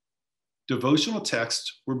charms. Devotional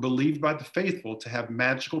texts were believed by the faithful to have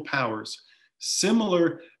magical powers,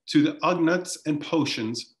 similar to the ugnaughts and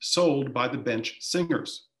potions sold by the bench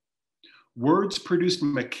singers. Words produced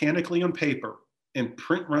mechanically on paper and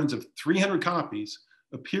print runs of 300 copies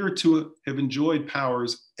appear to have enjoyed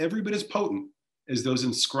powers every bit as potent as those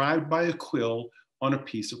inscribed by a quill on a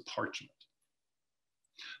piece of parchment.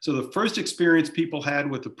 So the first experience people had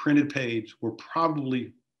with the printed page were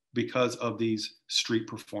probably because of these street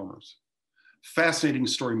performers. Fascinating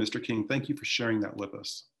story, Mr. King. Thank you for sharing that with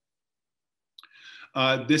us.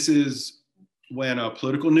 This is when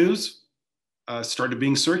political news started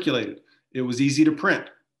being circulated. It was easy to print,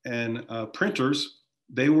 and printers,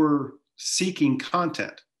 they were seeking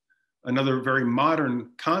content. Another very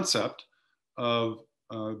modern concept of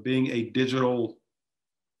being a digital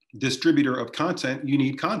distributor of content, you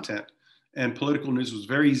need content. And political news was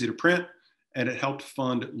very easy to print, and it helped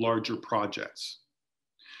fund larger projects.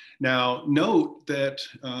 Now, note that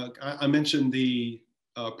I mentioned the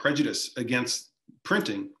prejudice against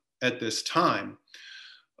printing at this time.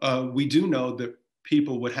 We do know that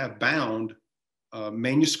people would have bound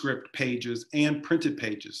manuscript pages and printed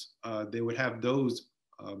pages. They would have those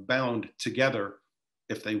bound together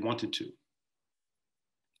if they wanted to.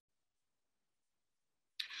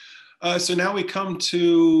 So now we come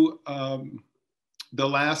to the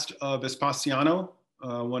last of Vespasiano.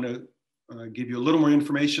 I want to give you a little more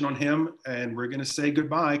information on him, and we're going to say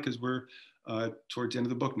goodbye because we're towards the end of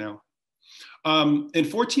the book now. In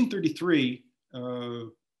 1433,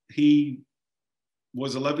 he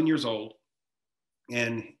was 11 years old,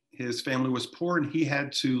 and his family was poor, and he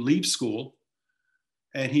had to leave school,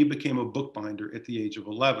 and he became a bookbinder at the age of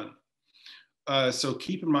 11. So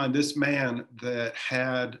keep in mind, this man that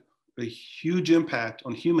had a huge impact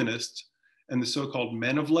on humanists and the so-called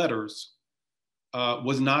men of letters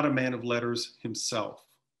was not a man of letters himself.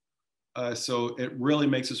 So it really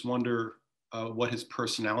makes us wonder what his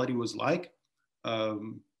personality was like,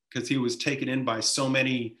 because he was taken in by so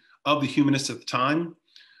many of the humanists at the time,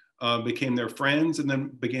 became their friends, and then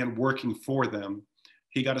began working for them.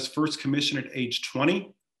 He got his first commission at age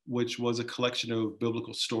 20, which was a collection of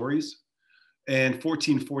biblical stories. In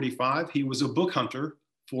 1445, he was a book hunter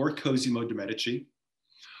for Cosimo de' Medici.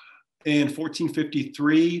 In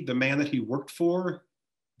 1453, the man that he worked for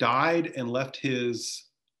died and left his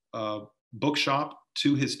bookshop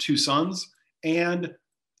to his two sons, and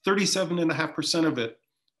 37.5% of it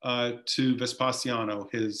to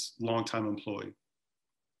Vespasiano, his longtime employee.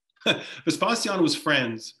 Vespasiano was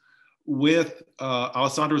friends with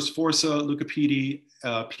Alessandro Sforza, Luca Pitti,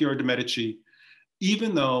 Piero de' Medici,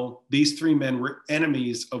 even though these three men were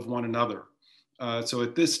enemies of one another. So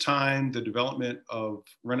at this time, the development of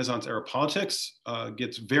Renaissance era politics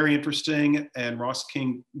gets very interesting, and Ross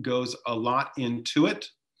King goes a lot into it.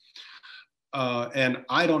 And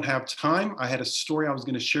I don't have time. I had a story I was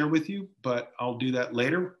going to share with you, but I'll do that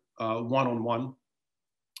later, one-on-one.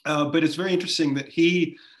 But it's very interesting that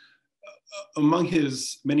he, among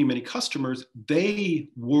his many, many customers, they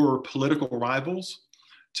were political rivals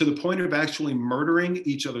to the point of actually murdering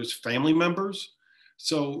each other's family members.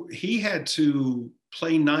 So he had to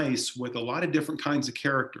play nice with a lot of different kinds of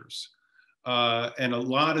characters. And a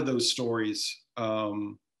lot of those stories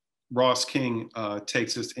Ross King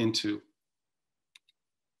takes us into.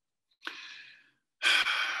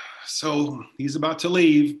 So he's about to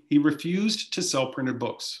leave. He refused to sell printed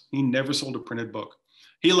books. He never sold a printed book.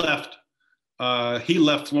 He left. He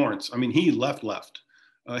left Florence. I mean, he left.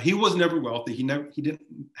 He was never wealthy. He didn't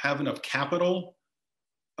have enough capital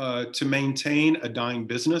to maintain a dying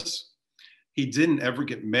business. He didn't ever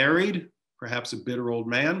get married, perhaps a bitter old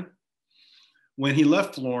man. When he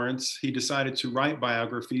left Florence, he decided to write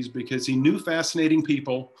biographies because he knew fascinating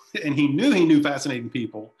people, and he knew fascinating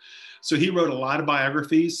people. So he wrote a lot of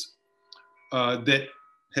biographies that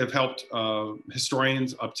have helped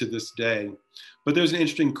historians up to this day. But there's an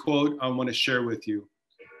interesting quote I want to share with you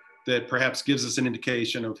that perhaps gives us an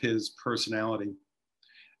indication of his personality.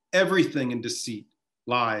 Everything in deceit,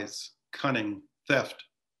 lies, cunning, theft,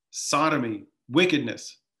 sodomy,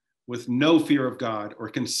 wickedness, with no fear of God or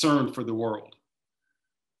concern for the world.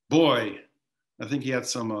 Boy, I think he had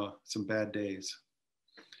some bad days.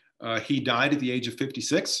 He died at the age of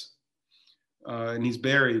 56, and he's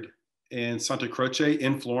buried in Santa Croce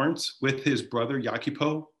in Florence with his brother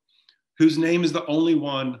Jacopo, whose name is the only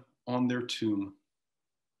one on their tomb.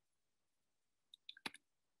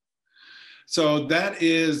 So that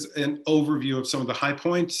is an overview of some of the high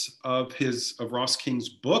points of Ross King's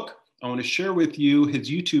book. I want to share with you his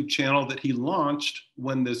YouTube channel that he launched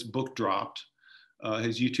when this book dropped.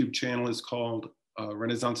 His YouTube channel is called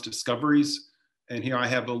Renaissance Discoveries. And here I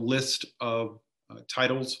have a list of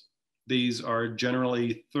titles. These are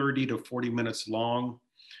generally 30 to 40 minutes long.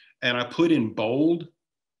 And I put in bold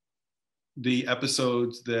the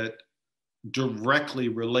episodes that directly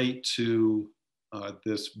relate to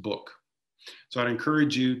this book. So I'd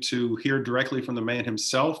encourage you to hear directly from the man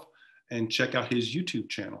himself and check out his YouTube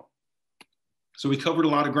channel. So we covered a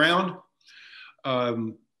lot of ground.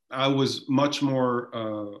 I was much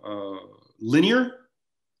more linear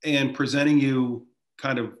in presenting you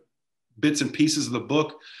kind of bits and pieces of the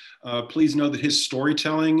book. Please know that his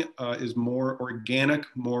storytelling is more organic,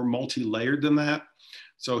 more multi-layered than that.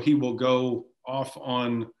 So he will go off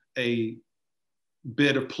on a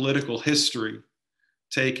bit of political history,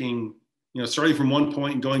 taking, starting from one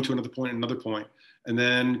point and going to another point and another point, and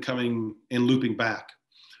then coming and looping back.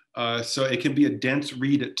 So it can be a dense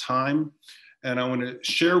read at time. And I want to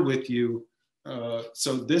share with you,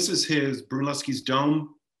 so this is his Brunelleschi's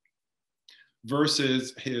Dome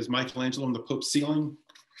versus his Michelangelo and the Pope's Ceiling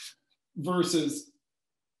versus,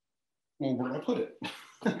 well, where did I put it?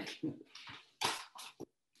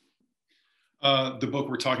 The book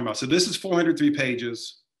we're talking about. So this is 403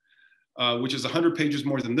 pages, which is 100 pages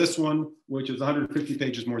more than this one, which is 150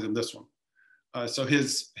 pages more than this one. So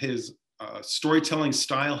his storytelling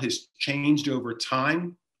style has changed over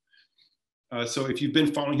time. So if you've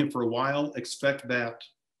been following him for a while, expect that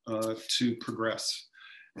to progress.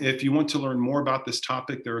 If you want to learn more about this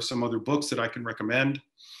topic, there are some other books that I can recommend,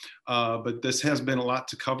 but this has been a lot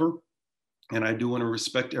to cover, and I do want to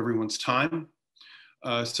respect everyone's time.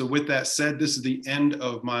 So with that said, this is the end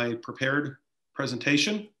of my prepared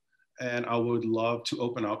presentation, and I would love to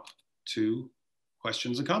open up to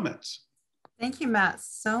questions and comments. Thank you, Matt,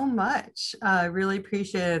 so much. I really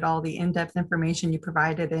appreciated all the in-depth information you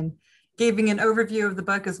provided and giving an overview of the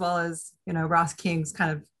book, as well as, Ross King's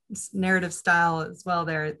kind of narrative style as well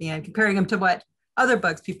there at the end, comparing them to what other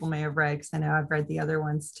books people may have read, because I know I've read the other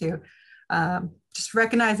ones too. Just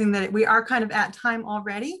recognizing that we are kind of at time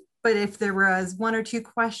already, but if there was one or two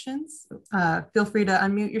questions, feel free to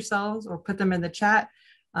unmute yourselves or put them in the chat.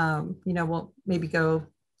 We'll maybe go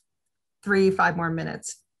 3-5 more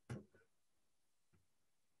minutes.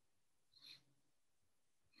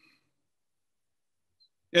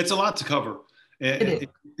 It's a lot to cover. It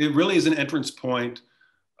really is an entrance point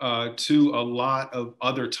to a lot of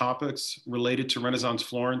other topics related to Renaissance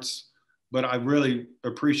Florence, but I really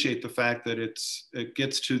appreciate the fact that it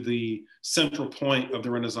gets to the central point of the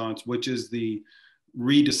Renaissance, which is the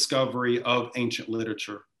rediscovery of ancient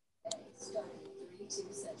literature.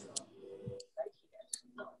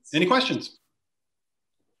 Any questions?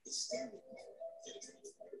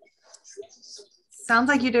 Sounds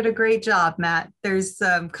like you did a great job, Matt. There's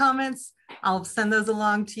some comments. I'll send those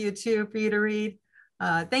along to you too for you to read.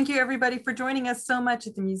 Thank you everybody for joining us so much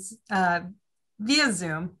at the via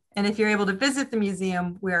Zoom. And if you're able to visit the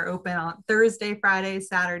museum, we are open on Thursday, Fridays,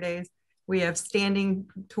 Saturdays. We have standing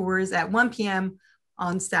tours at 1 p.m.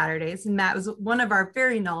 on Saturdays. And Matt was one of our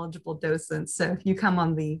very knowledgeable docents. So if you come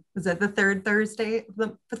on the third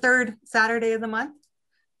Saturday of the month?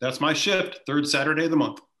 That's my shift, third Saturday of the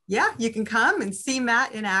month. Yeah, you can come and see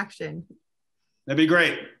Matt in action. That'd be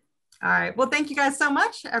great. All right. Well, thank you guys so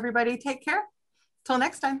much. Everybody take care. Till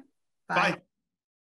next time. Bye. Bye.